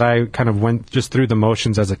 recognizing that I kind of went just through the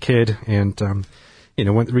motions as a kid and,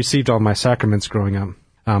 received all my sacraments growing up.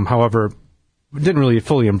 However, didn't really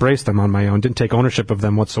fully embrace them on my own, didn't take ownership of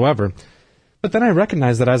them whatsoever. But then I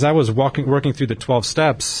recognized that as I was working through the 12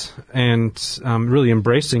 steps and really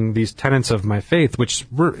embracing these tenets of my faith, which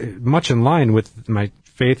were much in line with my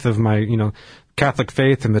faith of my, Catholic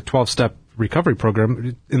faith and the 12-step recovery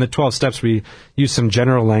program. In the 12 steps, we use some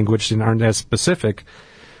general language and aren't as specific.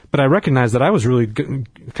 But I recognized that I was really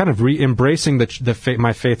kind of embracing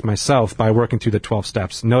my faith myself by working through the 12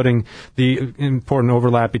 steps, noting the important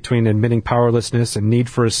overlap between admitting powerlessness and need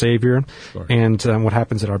for a Savior, sure, and what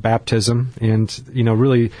happens at our baptism, and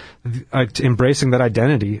really embracing that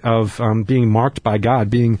identity of being marked by God,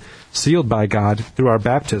 being sealed by God through our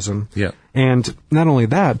baptism. Yeah. And not only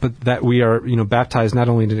that, but that we are, baptized not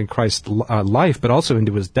only into Christ's life, but also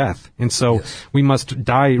into his death. And so yes, we must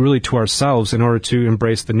die really to ourselves in order to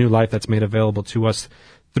embrace the new life that's made available to us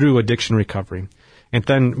through addiction recovery. And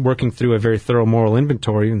then working through a very thorough moral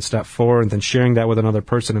inventory in step 4, and then sharing that with another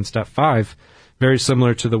person in step 5, very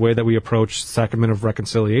similar to the way that we approach sacrament of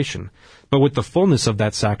reconciliation. But with the fullness of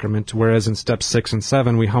that sacrament, whereas in steps 6 and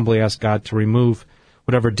 7, we humbly ask God to remove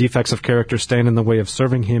whatever defects of character stand in the way of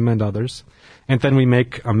serving him and others. And then we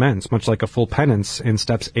make amends, much like a full penance in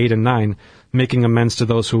steps 8 and 9, making amends to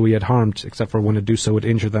those who we had harmed, except for when to do so would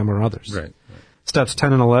injure them or others. Right. Steps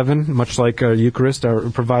 10 and 11, much like our Eucharist,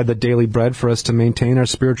 provide the daily bread for us to maintain our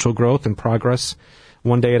spiritual growth and progress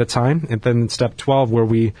one day at a time. And then in step 12, where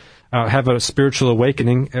we have a spiritual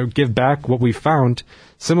awakening, give back what we found,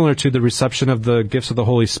 similar to the reception of the gifts of the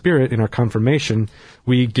Holy Spirit in our confirmation,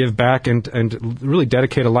 we give back and really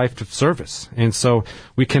dedicate a life to service. And so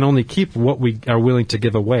we can only keep what we are willing to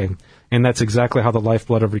give away. And that's exactly how the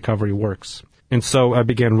lifeblood of recovery works. And so I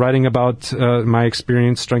began writing about my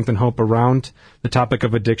experience, strength, and hope around the topic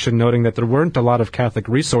of addiction, noting that there weren't a lot of Catholic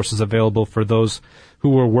resources available for those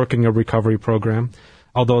who were working a recovery program,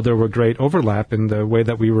 although there were great overlap in the way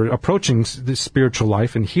that we were approaching the spiritual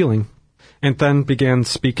life and healing. And then began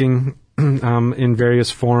speaking in various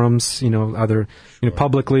forums, either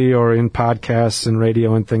publicly or in podcasts and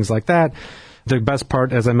radio and things like that. The best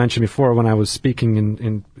part, as I mentioned before, when I was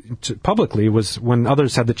speaking publicly, was when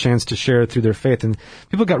others had the chance to share through their faith. And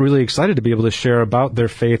people got really excited to be able to share about their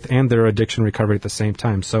faith and their addiction recovery at the same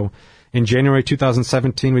time. So in January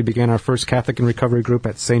 2017, we began our first Catholic in Recovery group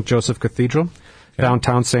at St. Joseph Cathedral,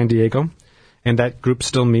 downtown San Diego. And that group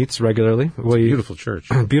still meets regularly. It's a beautiful church.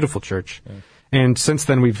 Beautiful church. Yeah. And since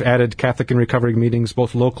then, we've added Catholic in Recovery meetings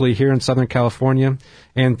both locally here in Southern California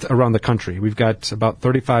and around the country. We've got about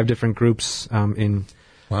 35 different groups in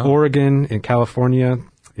Oregon, in California,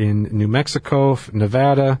 in New Mexico,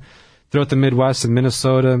 Nevada, throughout the Midwest, in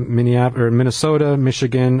Minnesota,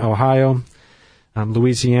 Michigan, Ohio,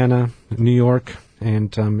 Louisiana, New York.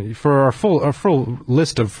 And for our full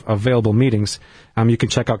list of available meetings, you can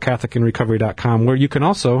check out CatholicInRecovery.com, where you can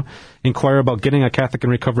also inquire about getting a Catholic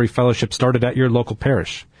in Recovery fellowship started at your local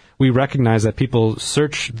parish. We recognize that people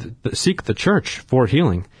seek the church for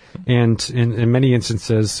healing, and in many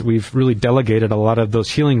instances, we've really delegated a lot of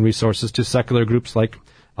those healing resources to secular groups like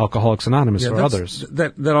Alcoholics Anonymous or others.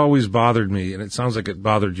 That always bothered me, and it sounds like it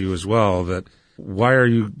bothered you as well. That why are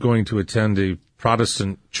you going to attend a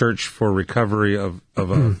Protestant church for recovery of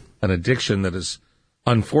an addiction that is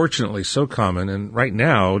unfortunately so common, and right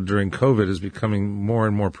now during COVID is becoming more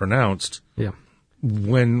and more pronounced. Yeah.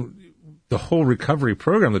 When the whole recovery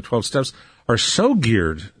program, the 12 steps, are so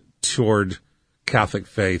geared toward Catholic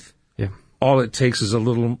faith, all it takes is a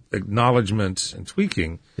little acknowledgement and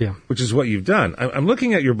tweaking, which is what you've done. I'm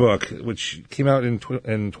looking at your book, which came out in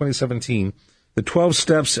 2017, The 12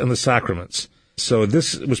 Steps and the Sacraments. So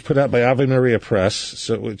this was put out by Ave Maria Press,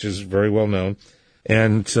 which is very well known.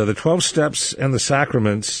 And the 12 Steps and the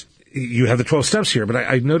Sacraments, you have the 12 steps here, but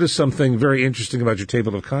I noticed something very interesting about your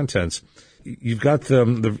table of contents. You've got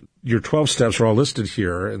your 12 steps are all listed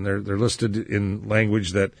here, and they're listed in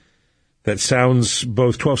language that sounds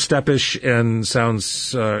both 12-step-ish and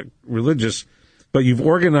sounds religious, but you've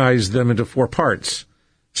organized them into 4 parts.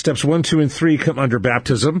 Steps 1, 2, and 3 come under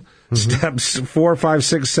baptism. Mm-hmm. Steps 4, 5,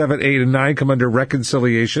 6, 7, 8, and 9 come under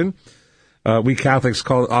reconciliation. We Catholics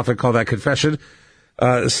often call that confession.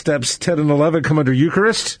 Steps 10 and 11 come under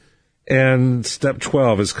Eucharist, and step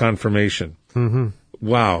 12 is confirmation. Mm-hmm.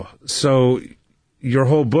 Wow. So your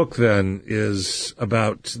whole book then is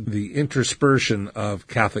about the interspersion of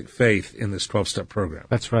Catholic faith in this 12-step program.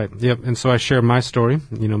 That's right. Yep. And so I share my story,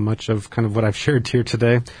 much of kind of what I've shared here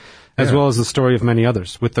today, as well as the story of many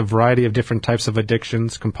others, with a variety of different types of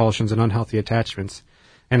addictions, compulsions, and unhealthy attachments,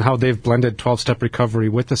 and how they've blended 12-step recovery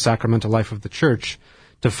with the sacramental life of the Church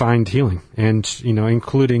to find healing, and,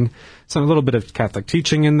 including a little bit of Catholic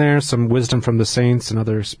teaching in there, some wisdom from the saints and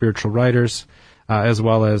other spiritual writers, as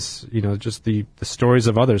well as, just the stories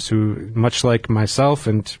of others who, much like myself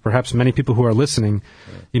and perhaps many people who are listening,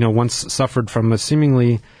 once suffered from a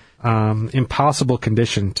seemingly impossible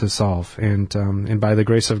condition to solve, and by the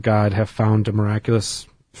grace of God have found a miraculous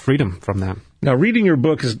freedom from that. Now, reading your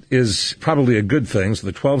book is probably a good thing. So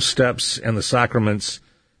the 12 Steps and the Sacraments,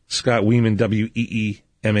 Scott Weeman,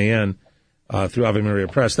 Weeman, through Ave Maria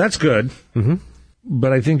Press. That's good. Mm-hmm.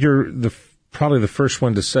 But I think you're probably the first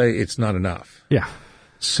one to say it's not enough. Yeah.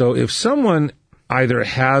 So if someone either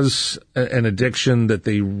has an addiction that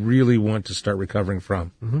they really want to start recovering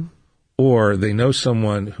from, mm-hmm. or they know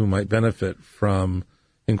someone who might benefit from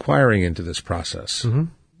inquiring into this process, mm-hmm.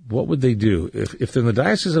 what would they do? If they're in the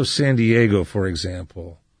Diocese of San Diego, for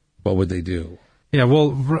example, what would they do? Yeah, well,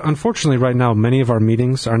 unfortunately, right now, many of our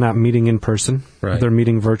meetings are not meeting in person. Right. They're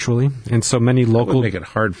meeting virtually. And so many local... That would make it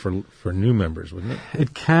hard for new members, wouldn't it?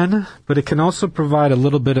 It can, but it can also provide a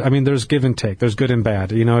little bit... there's give and take. There's good and bad.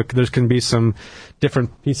 There can be some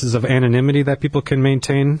different pieces of anonymity that people can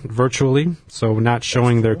maintain virtually. So not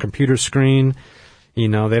showing their computer screen. They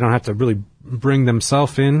don't have to really bring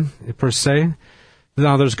themselves in, per se.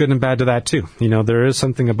 Now, there's good and bad to that, too. There is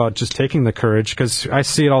something about just taking the courage, because I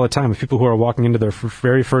see it all the time with people who are walking into their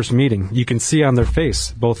very first meeting. You can see on their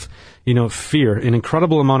face both, fear, an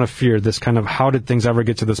incredible amount of fear, this kind of, how did things ever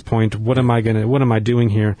get to this point? What am I doing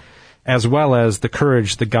here? As well as the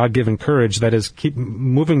courage, the God-given courage that is keep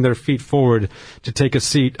moving their feet forward to take a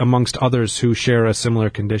seat amongst others who share a similar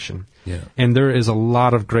condition. Yeah. And there is a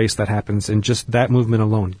lot of grace that happens in just that movement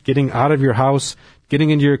alone. Getting out of your house, getting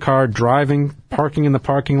into your car, driving, parking in the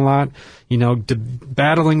parking lot,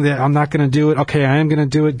 battling that I'm not going to do it. Okay, I am going to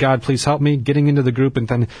do it. God, please help me. Getting into the group and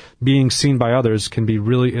then being seen by others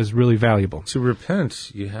is really valuable. To repent,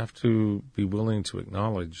 you have to be willing to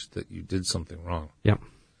acknowledge that you did something wrong. Yep.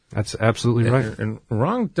 That's absolutely right. And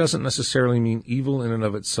wrong doesn't necessarily mean evil in and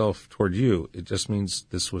of itself toward you. It just means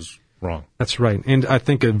this was wrong. That's right. And I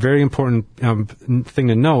think a very important thing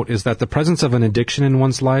to note is that the presence of an addiction in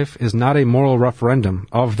one's life is not a moral referendum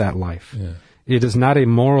of that life. Yeah. It is not a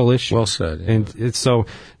moral issue. Well said. Yeah. And it's so,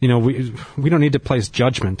 we don't need to place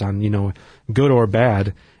judgment on, good or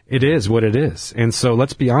bad. It is what it is. And so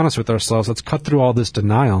let's be honest with ourselves. Let's cut through all this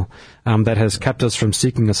denial that has kept us from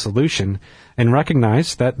seeking a solution and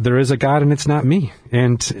recognize that there is a God and it's not me,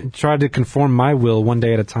 and try to conform my will one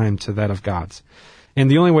day at a time to that of God's.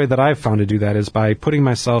 And the only way that I've found to do that is by putting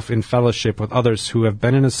myself in fellowship with others who have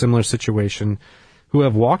been in a similar situation, who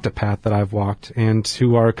have walked a path that I've walked, and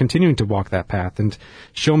who are continuing to walk that path, and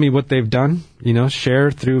show me what they've done,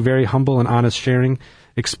 share through very humble and honest sharing,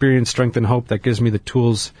 experience, strength, and hope that gives me the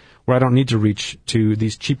tools where I don't need to reach to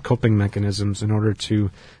these cheap coping mechanisms in order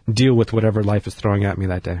to deal with whatever life is throwing at me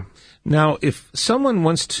that day. Now, if someone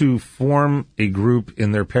wants to form a group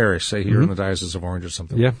in their parish, say here mm-hmm. in the Diocese of Orange or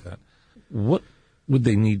something yeah. like that, what would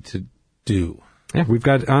they need to do? Yeah, we've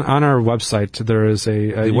got on our website, there is the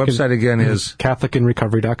website again is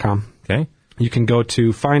CatholicInRecovery.com. Okay. You can go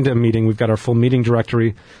to find a meeting. We've got our full meeting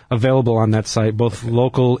directory available on that site, both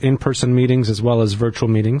local in-person meetings as well as virtual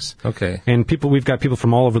meetings. Okay. And we've got people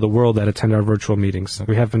from all over the world that attend our virtual meetings.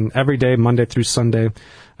 Okay. We have every day, Monday through Sunday,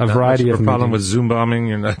 a variety of meetings. Problem with Zoom bombing?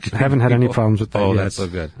 You're not I haven't had any problems with that yet. yet. That's so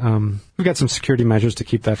good. We've got some security measures to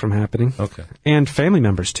keep that from happening. Okay. And family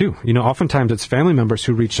members, too. Oftentimes it's family members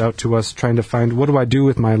who reach out to us trying to find, what do I do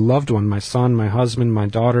with my loved one, my son, my husband, my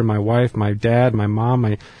daughter, my wife, my dad, my mom,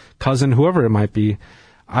 my cousin, whoever it might be.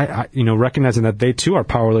 I recognizing that they too are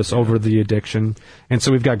powerless over the addiction, and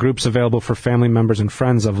so we've got groups available for family members and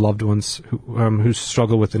friends of loved ones who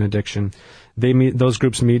struggle with an addiction. Those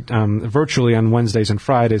groups meet virtually on Wednesdays and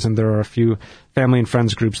Fridays, and there are a few family and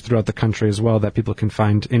friends groups throughout the country as well that people can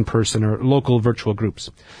find in person or local virtual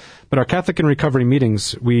groups. But our Catholic in Recovery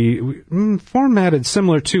meetings, we formatted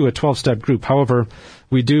similar to a 12-step group. However,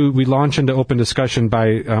 we launch into open discussion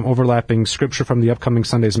by overlapping scripture from the upcoming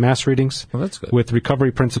Sunday's Mass readings with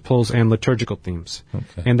recovery principles and liturgical themes.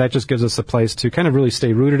 Okay. And that just gives us a place to kind of really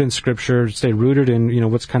stay rooted in scripture, stay rooted in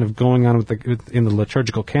what's kind of going on in the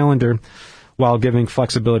liturgical calendar, while giving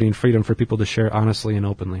flexibility and freedom for people to share honestly and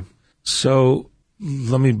openly. So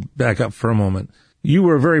let me back up for a moment. You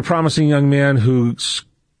were a very promising young man who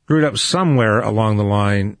screwed up somewhere along the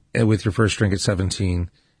line with your first drink at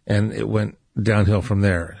 17, and it went downhill from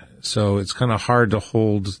there. So it's kind of hard to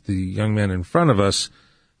hold the young man in front of us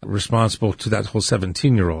responsible to that whole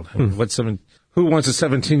 17-year-old. I mean, who wants a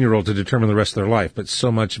 17-year-old to determine the rest of their life? But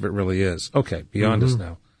so much of it really is. Okay, beyond us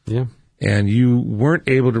now. Yeah. And you weren't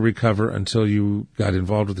able to recover until you got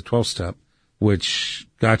involved with the 12-step, which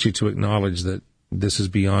got you to acknowledge that this is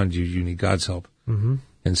beyond you. You need God's help. Mm-hmm.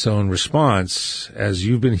 And so in response, as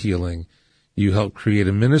you've been healing, You help create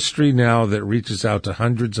a ministry now that reaches out to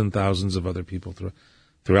hundreds and thousands of other people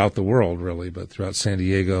throughout the world, really, but throughout San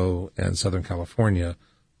Diego and Southern California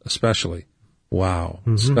especially. Wow.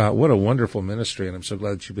 Mm-hmm. Scott, what a wonderful ministry, and I'm so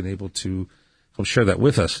glad that you've been able to help share that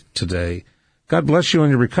with us today. God bless you on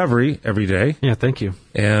your recovery every day. Yeah, thank you.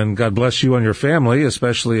 And God bless you on your family,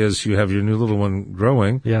 especially as you have your new little one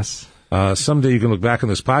growing. Yes. Someday you can look back on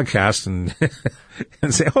this podcast and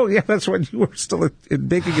and say, oh, yeah, that's when you were still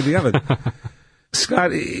baking in the oven.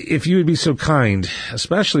 Scott, if you would be so kind,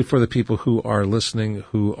 especially for the people who are listening,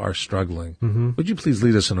 who are struggling, would you please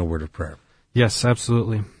lead us in a word of prayer? Yes,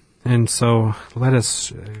 absolutely. And so let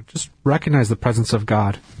us just recognize the presence of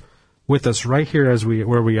God with us right here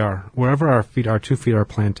where we are, wherever our 2 feet are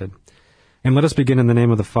planted. And let us begin in the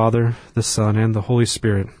name of the Father, the Son, and the Holy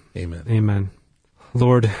Spirit. Amen. Amen.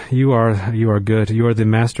 Lord, you are good. You are the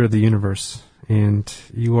master of the universe, and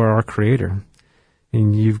you are our creator.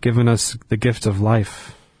 And you've given us the gift of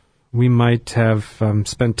life. We might have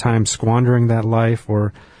spent time squandering that life,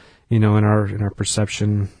 or, in our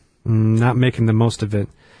perception, not making the most of it.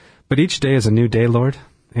 But each day is a new day, Lord,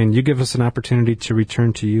 and you give us an opportunity to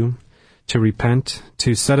return to you, to repent,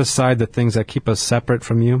 to set aside the things that keep us separate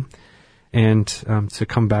from you, and to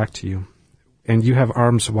come back to you. And you have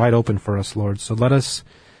arms wide open for us, Lord. So let us,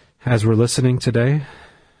 as we're listening today,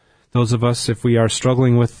 those of us, if we are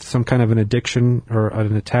struggling with some kind of an addiction or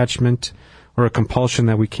an attachment or a compulsion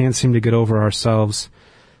that we can't seem to get over ourselves,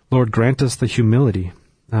 Lord, grant us the humility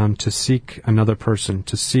to seek another person,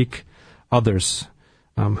 to seek others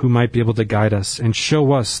who might be able to guide us and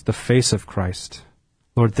show us the face of Christ.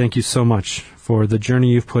 Lord, thank you so much for the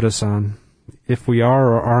journey you've put us on. If we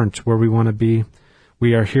are or aren't where we want to be,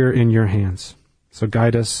 we are here in your hands. So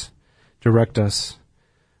guide us, direct us.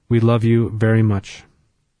 We love you very much.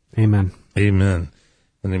 Amen. Amen.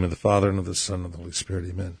 In the name of the Father, and of the Son, and of the Holy Spirit.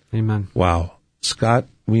 Amen. Amen. Wow. Scott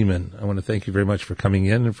Weeman, I want to thank you very much for coming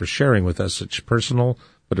in and for sharing with us such personal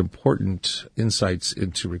but important insights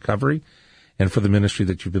into recovery and for the ministry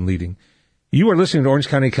that you've been leading. You are listening to Orange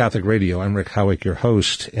County Catholic Radio. I'm Rick Howick, your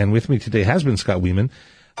host, and with me today has been Scott Weeman.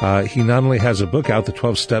 He not only has a book out, The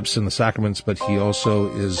 12 Steps in the Sacraments, but he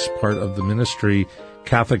also is part of the ministry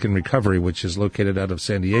Catholic in Recovery, which is located out of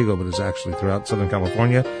San Diego, but is actually throughout Southern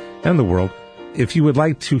California and the world. If you would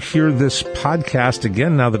like to hear this podcast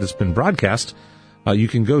again, now that it's been broadcast, you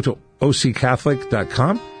can go to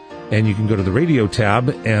occatholic.com, and you can go to the radio tab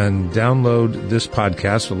and download this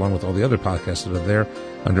podcast along with all the other podcasts that are there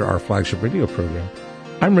under our flagship radio program.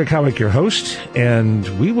 I'm Rick Howick, your host, and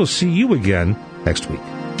we will see you again next week.